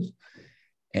service is.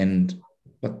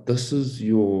 But this is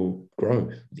your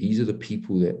growth. These are the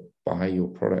people that buy your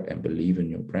product and believe in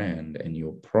your brand and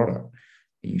your product.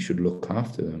 you should look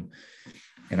after them.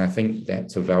 And I think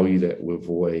that's a value that we've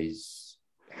always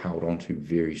held on to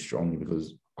very strongly,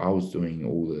 because I was doing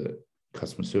all the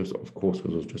customer service, of course,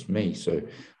 because it was just me. So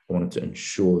I wanted to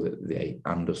ensure that they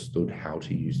understood how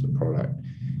to use the product,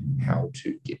 how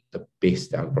to get the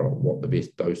best out of the product, what the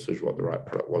best dosage, what the right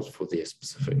product was for their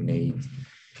specific needs.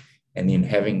 And then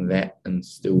having that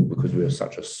instilled, because we were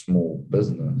such a small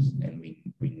business and we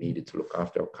needed to look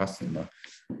after our customer,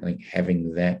 I think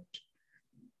having that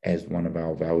as one of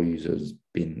our values has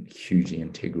been hugely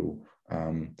integral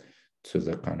to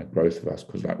the kind of growth of us,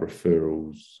 because like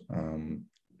referrals,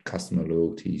 customer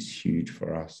loyalty is huge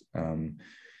for us. And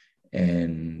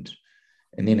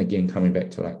then again, coming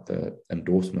back to like the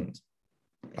endorsements,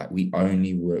 like we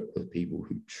only work with people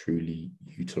who truly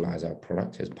utilize our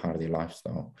product as part of their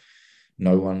lifestyle.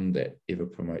 No one that ever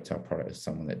promotes our product is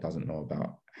someone that doesn't know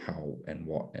about how and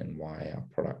what and why our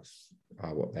products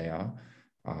are what they are.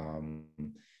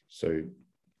 So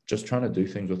just trying to do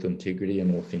things with integrity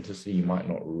and authenticity. You might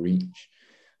not reach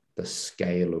the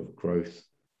scale of growth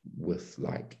with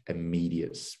like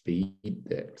immediate speed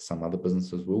that some other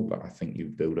businesses will, but I think you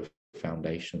build a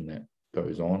foundation that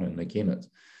goes on. And again, it's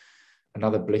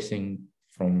another blessing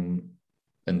from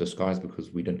in disguise,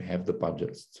 because we didn't have the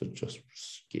budgets to just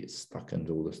get stuck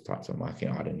into all this types of marketing.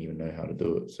 I didn't even know how to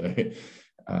do it. So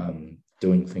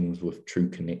doing things with true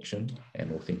connection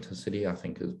and authenticity, I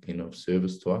think, has been of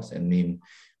service to us. And then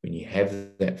when you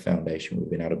have that foundation, we've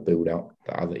been able to build out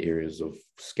the other areas of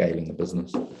scaling the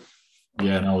business.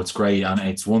 Yeah, no, it's great. And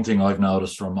it's one thing I've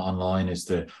noticed from online is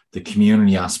the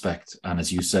community aspect. And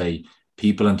as you say,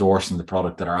 people endorsing the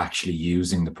product that are actually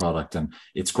using the product. And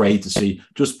it's great to see.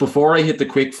 Just before I hit the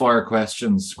quick fire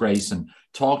questions, Grayson,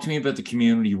 talk to me about the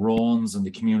community runs and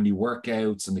the community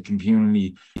workouts and the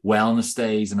community wellness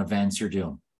days and events you're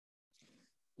doing.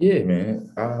 Yeah,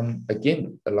 man.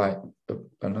 Again, like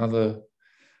another,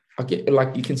 I get,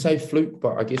 like, you can say fluke,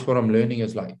 but I guess what I'm learning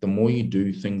is like the more you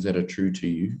do things that are true to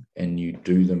you and you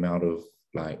do them out of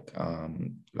like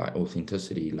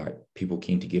authenticity, like people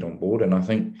keen to get on board. And I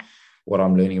think what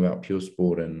I'm learning about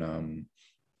Puresport and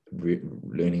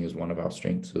learning is one of our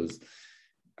strengths is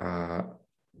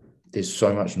there's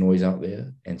so much noise out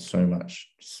there and so much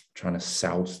trying to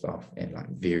sell stuff and like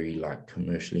very like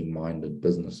commercially minded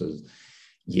businesses,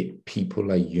 yet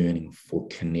people are yearning for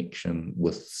connection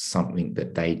with something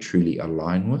that they truly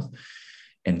align with.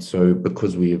 And so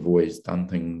because we have always done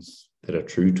things that are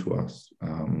true to us,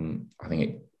 I think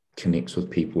it connects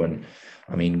with people. And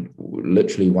I mean,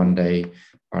 literally one day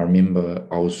I remember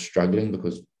I was struggling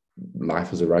because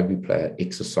life as a rugby player,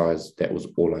 exercise, that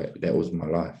was my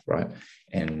life, right?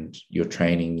 And you're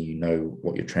training, you know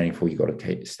what you're training for, you got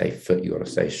to stay fit, you got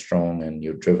to stay strong, and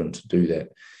you're driven to do that.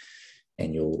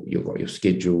 And you've got your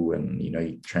schedule, and you know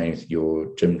you train with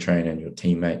your gym trainer and your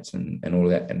teammates and all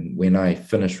of that. And when I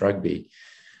finished rugby,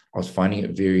 I was finding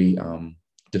it very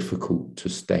difficult to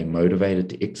stay motivated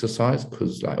to exercise,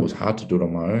 because like it was hard to do it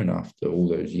on my own after all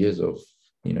those years of,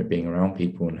 you know, being around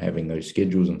people and having those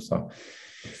schedules and stuff.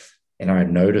 And I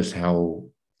noticed how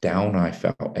down I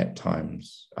felt at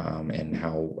times, and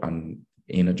how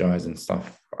unenergized and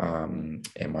stuff, and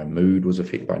my mood was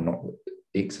affected by not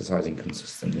exercising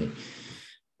consistently.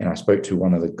 And I spoke to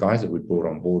one of the guys that we brought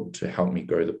on board to help me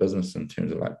grow the business in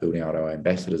terms of like building out our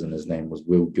ambassadors, and his name was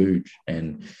Will Googe,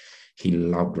 and he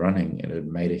loved running, and it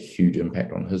made a huge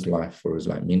impact on his life for his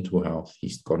like mental health.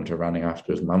 He's gone to running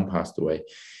after his mum passed away,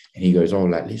 and he goes, oh,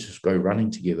 like, let's just go running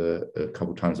together a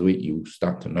couple of times a week. You'll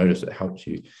start to notice it helps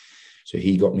you. So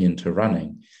he got me into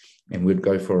running, and we'd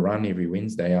go for a run every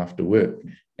Wednesday after work.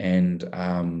 And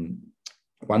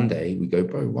one day we go,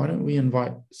 bro, why don't we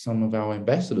invite some of our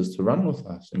ambassadors to run with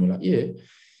us? And we're like, yeah.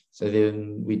 So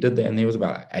then we did that, and there was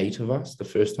about 8 of us the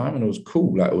first time, and it was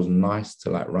cool. Like, it was nice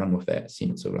to like run with that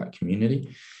sense of like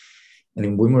community. And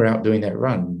then when we were out doing that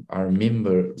run, I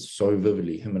remember so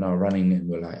vividly him and I running, and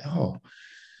we're like, oh,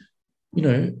 you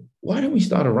know, why don't we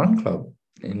start a run club?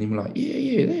 And then we're like,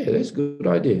 yeah, that's a good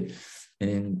idea. And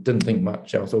then didn't think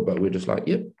much else about it. We're just like,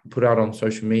 yep, put out on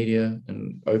social media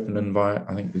and open invite.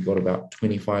 I think we got about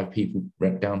 25 people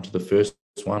right down to the first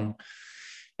one.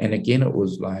 And again, it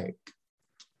was like,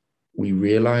 we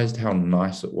realized how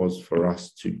nice it was for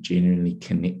us to genuinely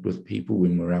connect with people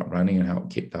when we're out running, and how it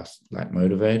kept us like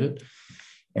motivated.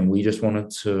 And we just wanted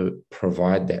to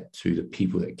provide that to the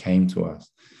people that came to us.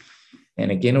 And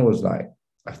again, it was like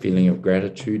a feeling of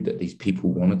gratitude that these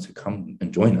people wanted to come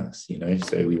and join us, you know.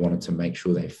 So we wanted to make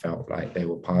sure they felt like they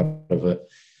were part of it.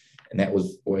 And that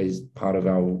was always part of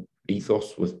our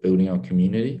ethos with building our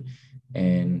community.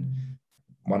 And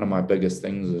one of my biggest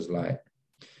things is like,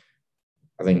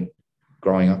 I think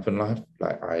growing up in life.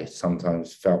 Like I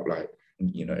sometimes felt like,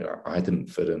 like I didn't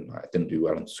fit in, like I didn't do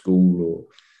well in school, or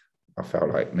I felt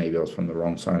like maybe I was from the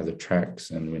wrong side of the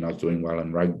tracks. And when I was doing well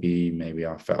in rugby, maybe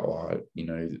I felt,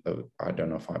 I don't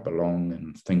know if I belong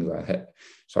and things like that.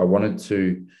 So I wanted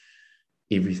to,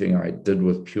 everything I did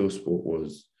with Puresport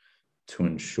was to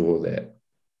ensure that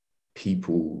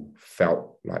people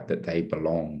felt like that they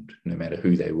belonged no matter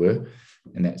who they were.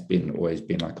 And that's always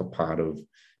been like a part of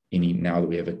now that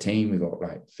we have a team, we've got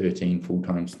like 13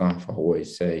 full-time staff. I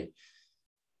always say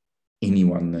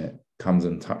anyone that comes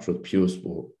in touch with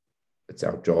Puresport, it's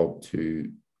our job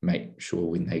to make sure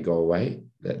when they go away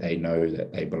that they know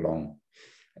that they belong.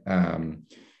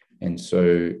 And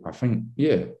so I think,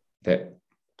 that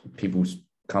people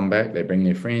come back, they bring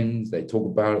their friends, they talk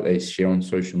about it, they share on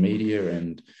social media.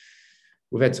 And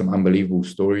we've had some unbelievable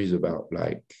stories about,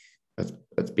 like,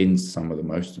 it's been some of the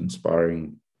most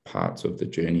inspiring parts of the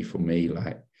journey for me,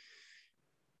 like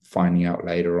finding out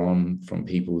later on from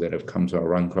people that have come to our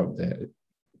run club that,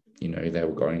 they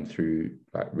were going through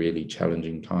like really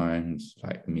challenging times,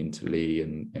 like mentally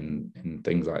and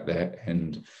things like that.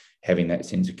 And having that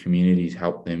sense of communities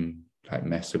helped them like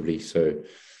massively. So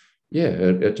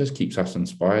it just keeps us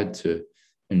inspired to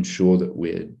ensure that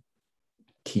we're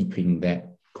keeping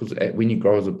that, because when you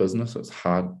grow as a business, it's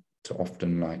hard to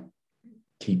often like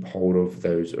keep hold of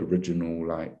those original,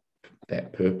 like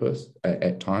that purpose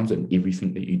at times in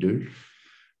everything that you do.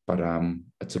 But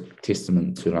it's a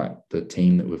testament to like the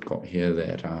team that we've got here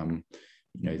that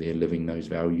they're living those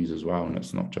values as well. And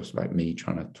it's not just like me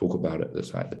trying to talk about it,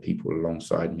 it's like the people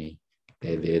alongside me,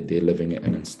 they're living it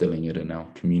and instilling it in our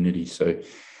community. So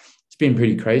it's been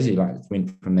pretty crazy. Like it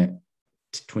went from that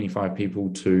 25 people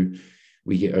to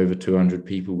we get over 200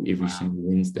 people every single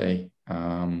Wednesday,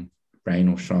 rain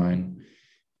or shine.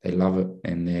 They love it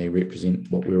and they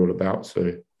represent what we're all about.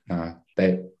 So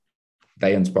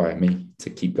they inspire me to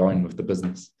keep going with the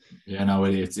business. Yeah, no,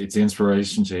 it's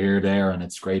inspiration to hear there, and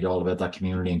it's great all about that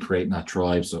community and creating that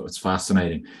tribe. So it's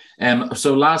fascinating.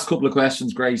 So last couple of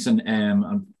questions, Grayson.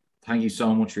 And thank you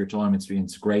so much for your time. It's been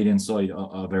great insight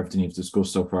of everything you've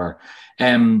discussed so far.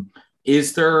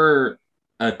 Is there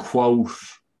a quote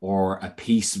or a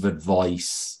piece of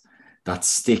advice that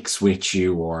sticks with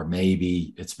you, or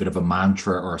maybe it's a bit of a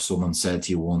mantra, or someone said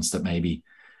to you once that maybe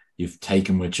you've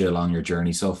taken with you along your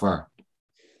journey so far?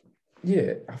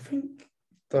 Yeah, I think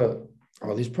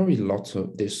there's probably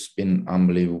there's been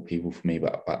unbelievable people for me,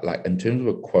 but like in terms of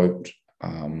a quote,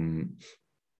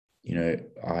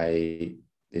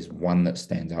 there's one that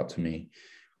stands out to me.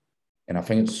 And I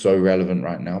think it's so relevant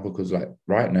right now because like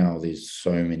right now there's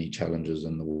so many challenges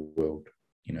in the world,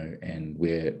 and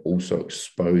we're also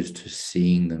exposed to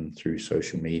seeing them through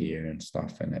social media and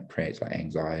stuff. And it creates like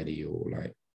anxiety, or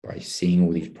like by seeing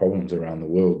all these problems around the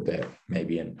world that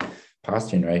maybe in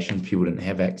past generations people didn't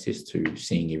have access to,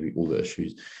 seeing all the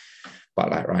issues.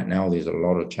 But like right now there's a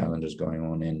lot of challenges going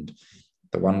on. And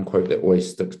the one quote that always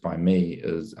sticks by me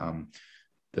is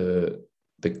the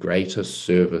greatest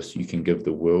service you can give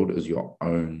the world is your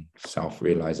own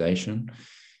self-realization.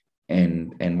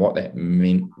 And what that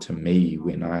meant to me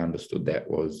when I understood that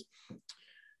was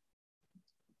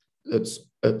it's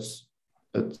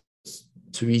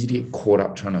too easy to get caught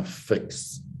up trying to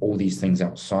fix all these things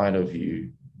outside of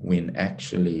you, when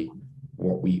actually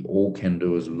what we all can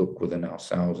do is look within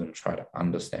ourselves and try to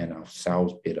understand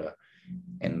ourselves better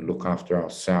and look after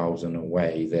ourselves in a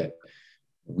way that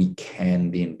we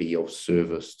can then be of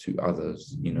service to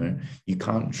others. You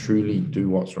can't truly do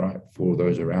what's right for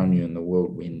those around you in the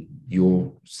world when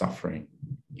you're suffering,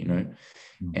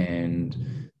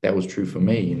 and that was true for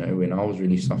me. When I was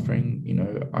really suffering,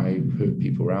 I hurt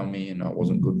people around me and I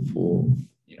wasn't good for,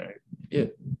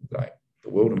 like the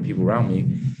world and people around me.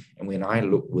 And when I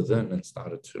looked within and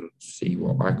started to see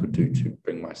what I could do to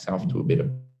bring myself to a better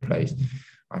place,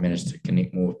 I managed to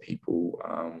connect more with people,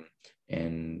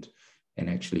 and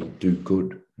actually do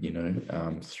good,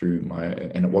 through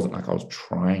and it wasn't like I was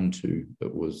trying to,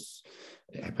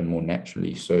 it happened more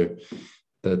naturally. So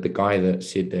the guy that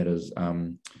said that is,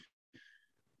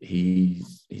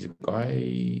 he's a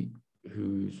guy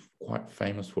who's quite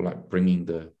famous for like bringing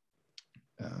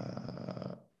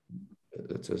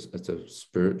it's a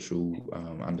spiritual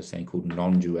understanding called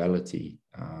non-duality,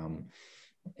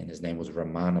 and his name was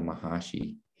Ramana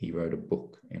Maharshi. He wrote a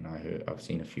book, and I've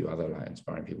seen a few other like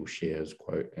inspiring people share his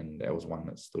quote, and that was one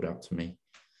that stood out to me.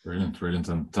 Brilliant,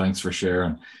 and thanks for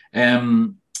sharing.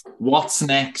 What's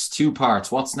next? Two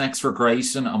parts. What's next for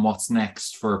Grayson, and what's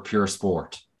next for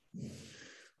Puresport?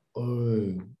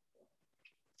 Oh,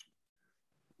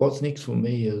 what's next for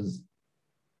me is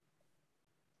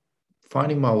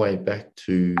finding my way back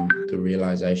to the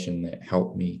realization that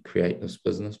helped me create this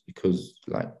business, because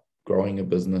like growing a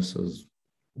business is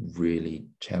really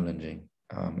challenging,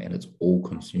 and it's all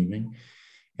consuming.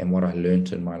 And what I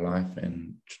learned in my life,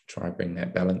 and try to bring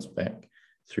that balance back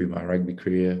through my rugby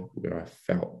career where I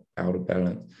felt out of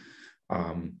balance,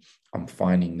 I'm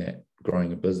finding that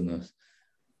growing a business,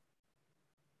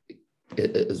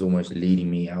 it is almost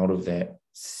leading me out of that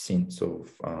sense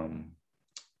of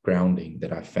grounding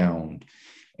that I found.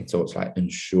 And so it's like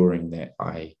ensuring that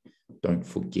I don't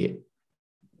forget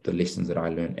the lessons that I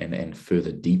learned and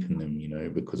further deepen them, you know,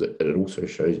 because it also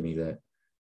shows me that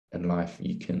in life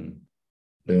you can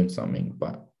learn something,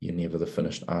 but you're never the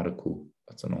finished article.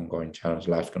 It's an ongoing challenge.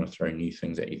 Life's going to throw new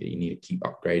things at you that you need to keep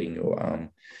upgrading your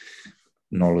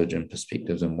knowledge and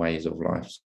perspectives and ways of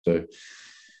life. So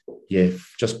yeah,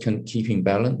 just keeping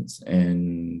balance.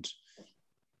 And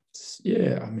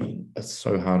yeah, I mean, it's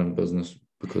so hard in business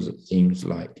because it seems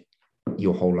like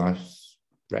your whole life's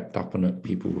wrapped up in it.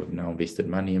 People have now invested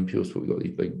money in Puresport. We've got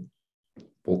these big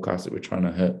forecasts that we're trying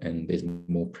to hit, and there's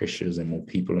more pressures and more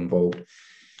people involved.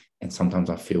 And sometimes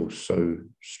I feel so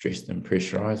stressed and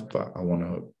pressurized, but I want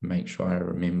to make sure I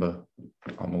remember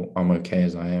I'm okay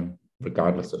as I am,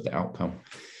 regardless of the outcome,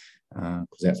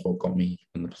 because that's what got me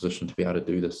in the position to be able to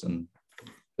do this, and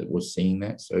it was seeing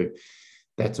that. So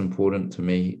that's important to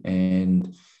me.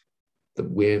 And the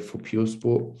where for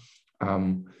Puresport,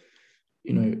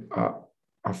 you know,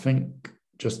 I think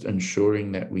just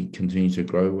ensuring that we continue to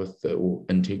grow with the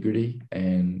integrity,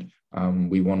 and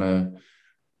we want to,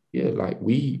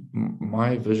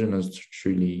 my vision is to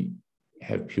truly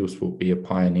have Puresport be a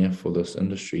pioneer for this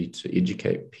industry, to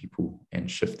educate people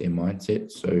and shift their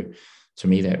mindset. So to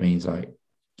me, that means like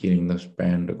getting this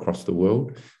brand across the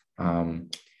world.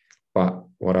 But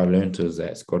what I learned is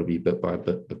that it's got to be bit by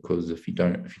bit, because if you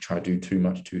try to do too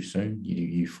much too soon,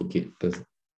 you forget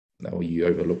or you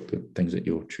overlook the things that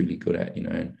you're truly good at, you know.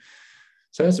 And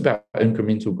so it's about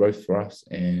incremental growth for us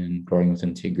and growing with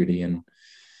integrity. And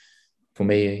for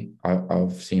me,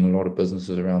 I've seen a lot of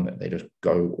businesses around that they just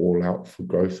go all out for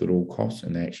growth at all costs,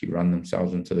 and they actually run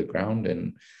themselves into the ground.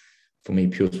 And for me,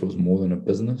 Puresport is more than a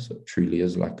business. It truly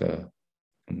is like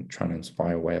I'm trying to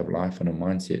inspire a way of life and a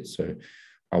mindset. So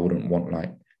I wouldn't want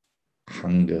like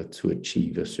hunger to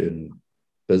achieve a certain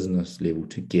business level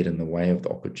to get in the way of the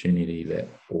opportunity that,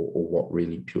 or what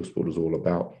really Puresport is all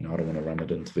about. You know, I don't want to run it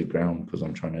into the ground because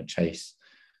I'm trying to chase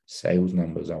sales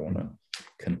numbers. I want to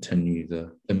continue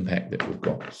the impact that we've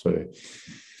got. So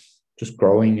just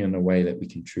growing in a way that we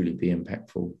can truly be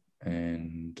impactful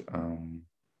and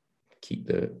keep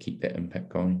that impact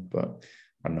going. But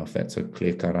I don't know if that's a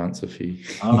clear-cut answer for you.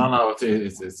 Oh, no,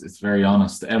 it's very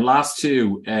honest. Last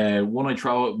two, one I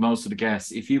throw at most of the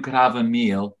guests. If you could have a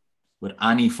meal with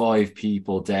any 5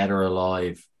 people, dead or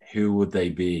alive, who would they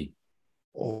be?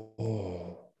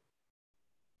 Oh,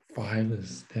 5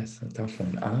 that's a tough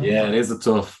one. Yeah, it is a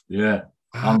tough,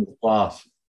 on the spot.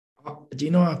 Do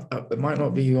you know, it might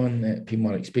not be one that people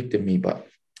might expect of me, but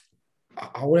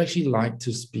I would actually like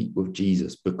to speak with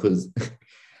Jesus, because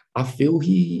I feel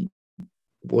he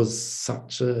was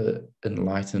such a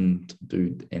enlightened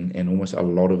dude, and almost a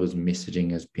lot of his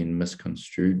messaging has been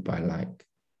misconstrued by like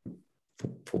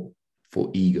for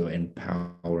ego and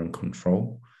power and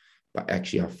control. But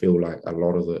actually I feel like a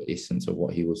lot of the essence of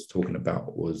what he was talking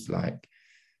about was like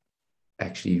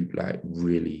actually like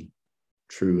really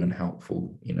true and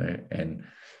helpful, you know. And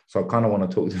so I kind of want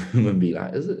to talk to him and be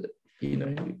like, is it, you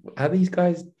know, are these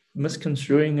guys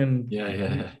misconstruing and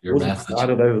your message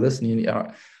started over this? And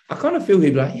I kind of feel he'd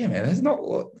be like, yeah, man, that's not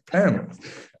what the plan was.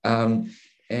 And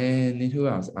then who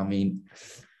else? I mean,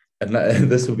 and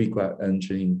this will be quite an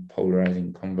interesting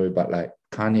polarizing combo, but like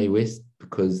Kanye West,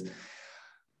 because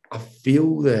I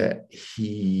feel that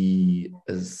he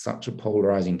is such a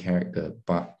polarizing character,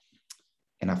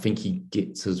 and I think he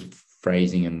gets his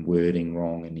phrasing and wording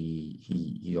wrong, and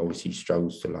he obviously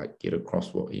struggles to like get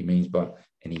across what he means,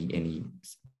 and he's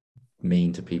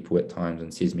mean to people at times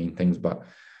and says mean things, but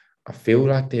I feel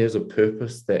like there's a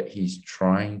purpose that he's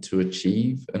trying to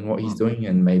achieve in what he's doing,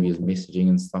 and maybe his messaging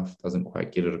and stuff doesn't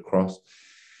quite get it across.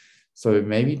 So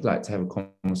maybe like to have a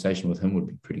conversation with him would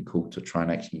be pretty cool, to try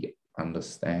and actually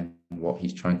understand what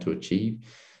he's trying to achieve.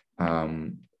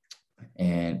 And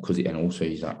also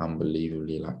he's like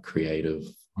unbelievably like creative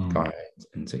guy,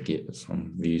 and to get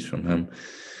some views from him.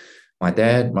 My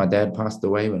dad passed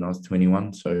away when I was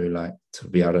 21, so like to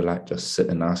be able to like just sit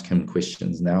and ask him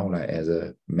questions now, like as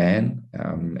a man,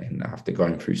 and after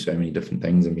going through so many different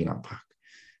things and being like, fuck,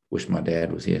 wish my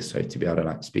dad was here. So to be able to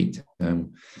like speak to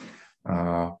him.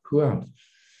 Who else?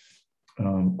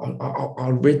 I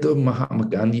read the Mahatma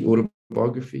Gandhi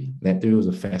autobiography. That dude was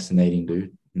a fascinating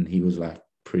dude, and he was like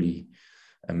pretty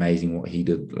amazing what he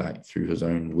did, like through his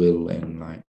own will and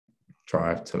like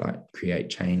drive to like create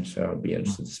change. So I'd be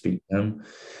interested to speak to him.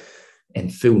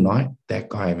 And Phil Knight, that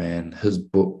guy, man, his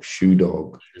book Shoe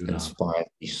Dog inspired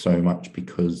me so much,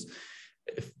 because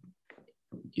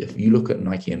if you look at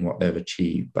Nike and what they've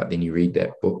achieved, but then you read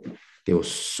that book, there were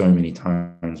so many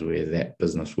times where that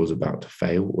business was about to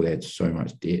fail, or they had so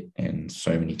much debt and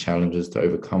so many challenges to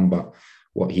overcome. But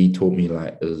what he taught me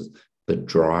like is the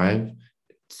drive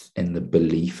and the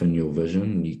belief in your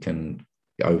vision. You can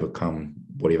overcome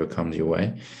whatever comes your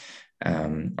way.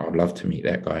 I'd love to meet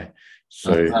that guy.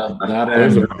 So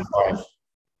those are my five.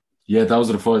 Yeah, those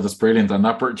are the five. That's brilliant. And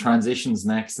that transitions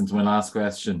next into my last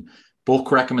question.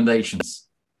 Book recommendations.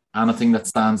 Anything that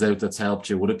stands out that's helped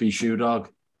you? Would it be Shoe Dog?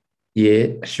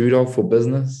 Yeah, Shoe Dog for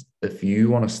business. If you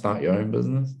want to start your own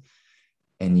business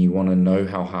and you want to know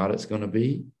how hard it's going to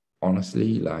be,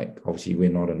 honestly, like obviously we're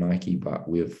not a Nike, but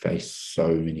we've faced so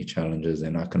many challenges,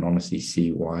 and I can honestly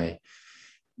see why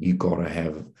you got to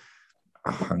have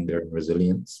a hunger and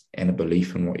resilience and a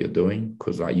belief in what you're doing.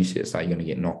 Because like you said, it's like you're going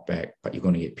to get knocked back, but you're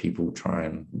going to get people try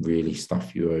and really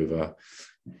stuff you over.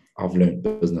 I've learned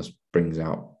business brings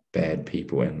out bad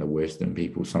people and the worst in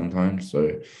people sometimes.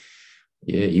 So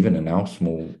yeah, even in our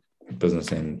small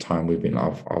business and time we've been,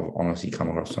 I've honestly come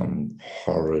across some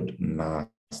horrid,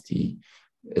 nasty,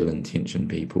 ill-intentioned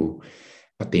people.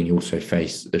 But then you also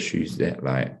face issues that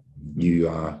like you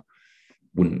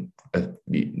wouldn't think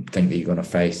that you're going to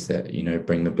face, that, you know,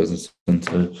 bring the business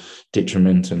into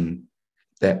detriment. And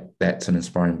that's an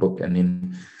inspiring book. And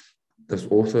then there's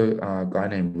also a guy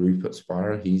named Rupert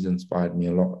Spira. He's inspired me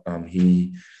a lot.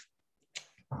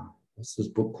 What's this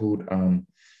book called?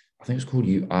 I think it's called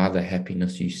You Are the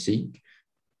Happiness You Seek.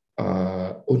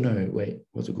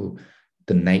 What's it called?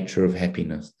 The Nature of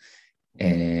Happiness.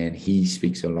 And he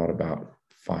speaks a lot about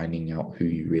finding out who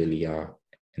you really are,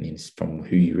 and then from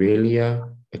who you really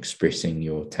are, expressing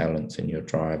your talents and your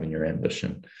drive and your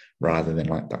ambition, rather than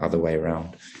like the other way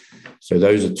around. So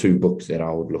those are two books that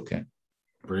I would look at.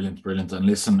 Brilliant. And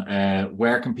listen,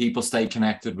 where can people stay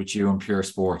connected with you on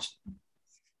Puresport?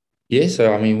 Yeah,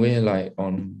 so I mean, we're like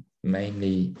on,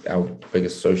 mainly our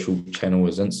biggest social channel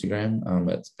is Instagram.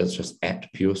 It's just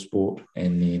at Puresport.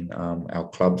 And then our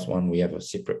clubs one, we have a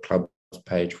separate clubs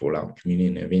page for all our community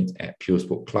and events at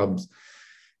Puresport Clubs.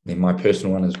 Then my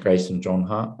personal one is Grayson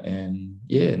Hart. And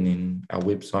then our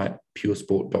website,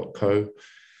 puresport.co.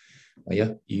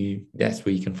 That's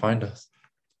where you can find us.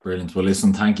 Brilliant. Well,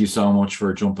 listen, thank you so much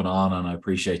for jumping on, and I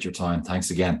appreciate your time. Thanks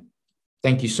again.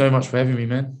 Thank you so much for having me,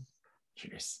 man.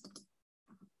 Cheers.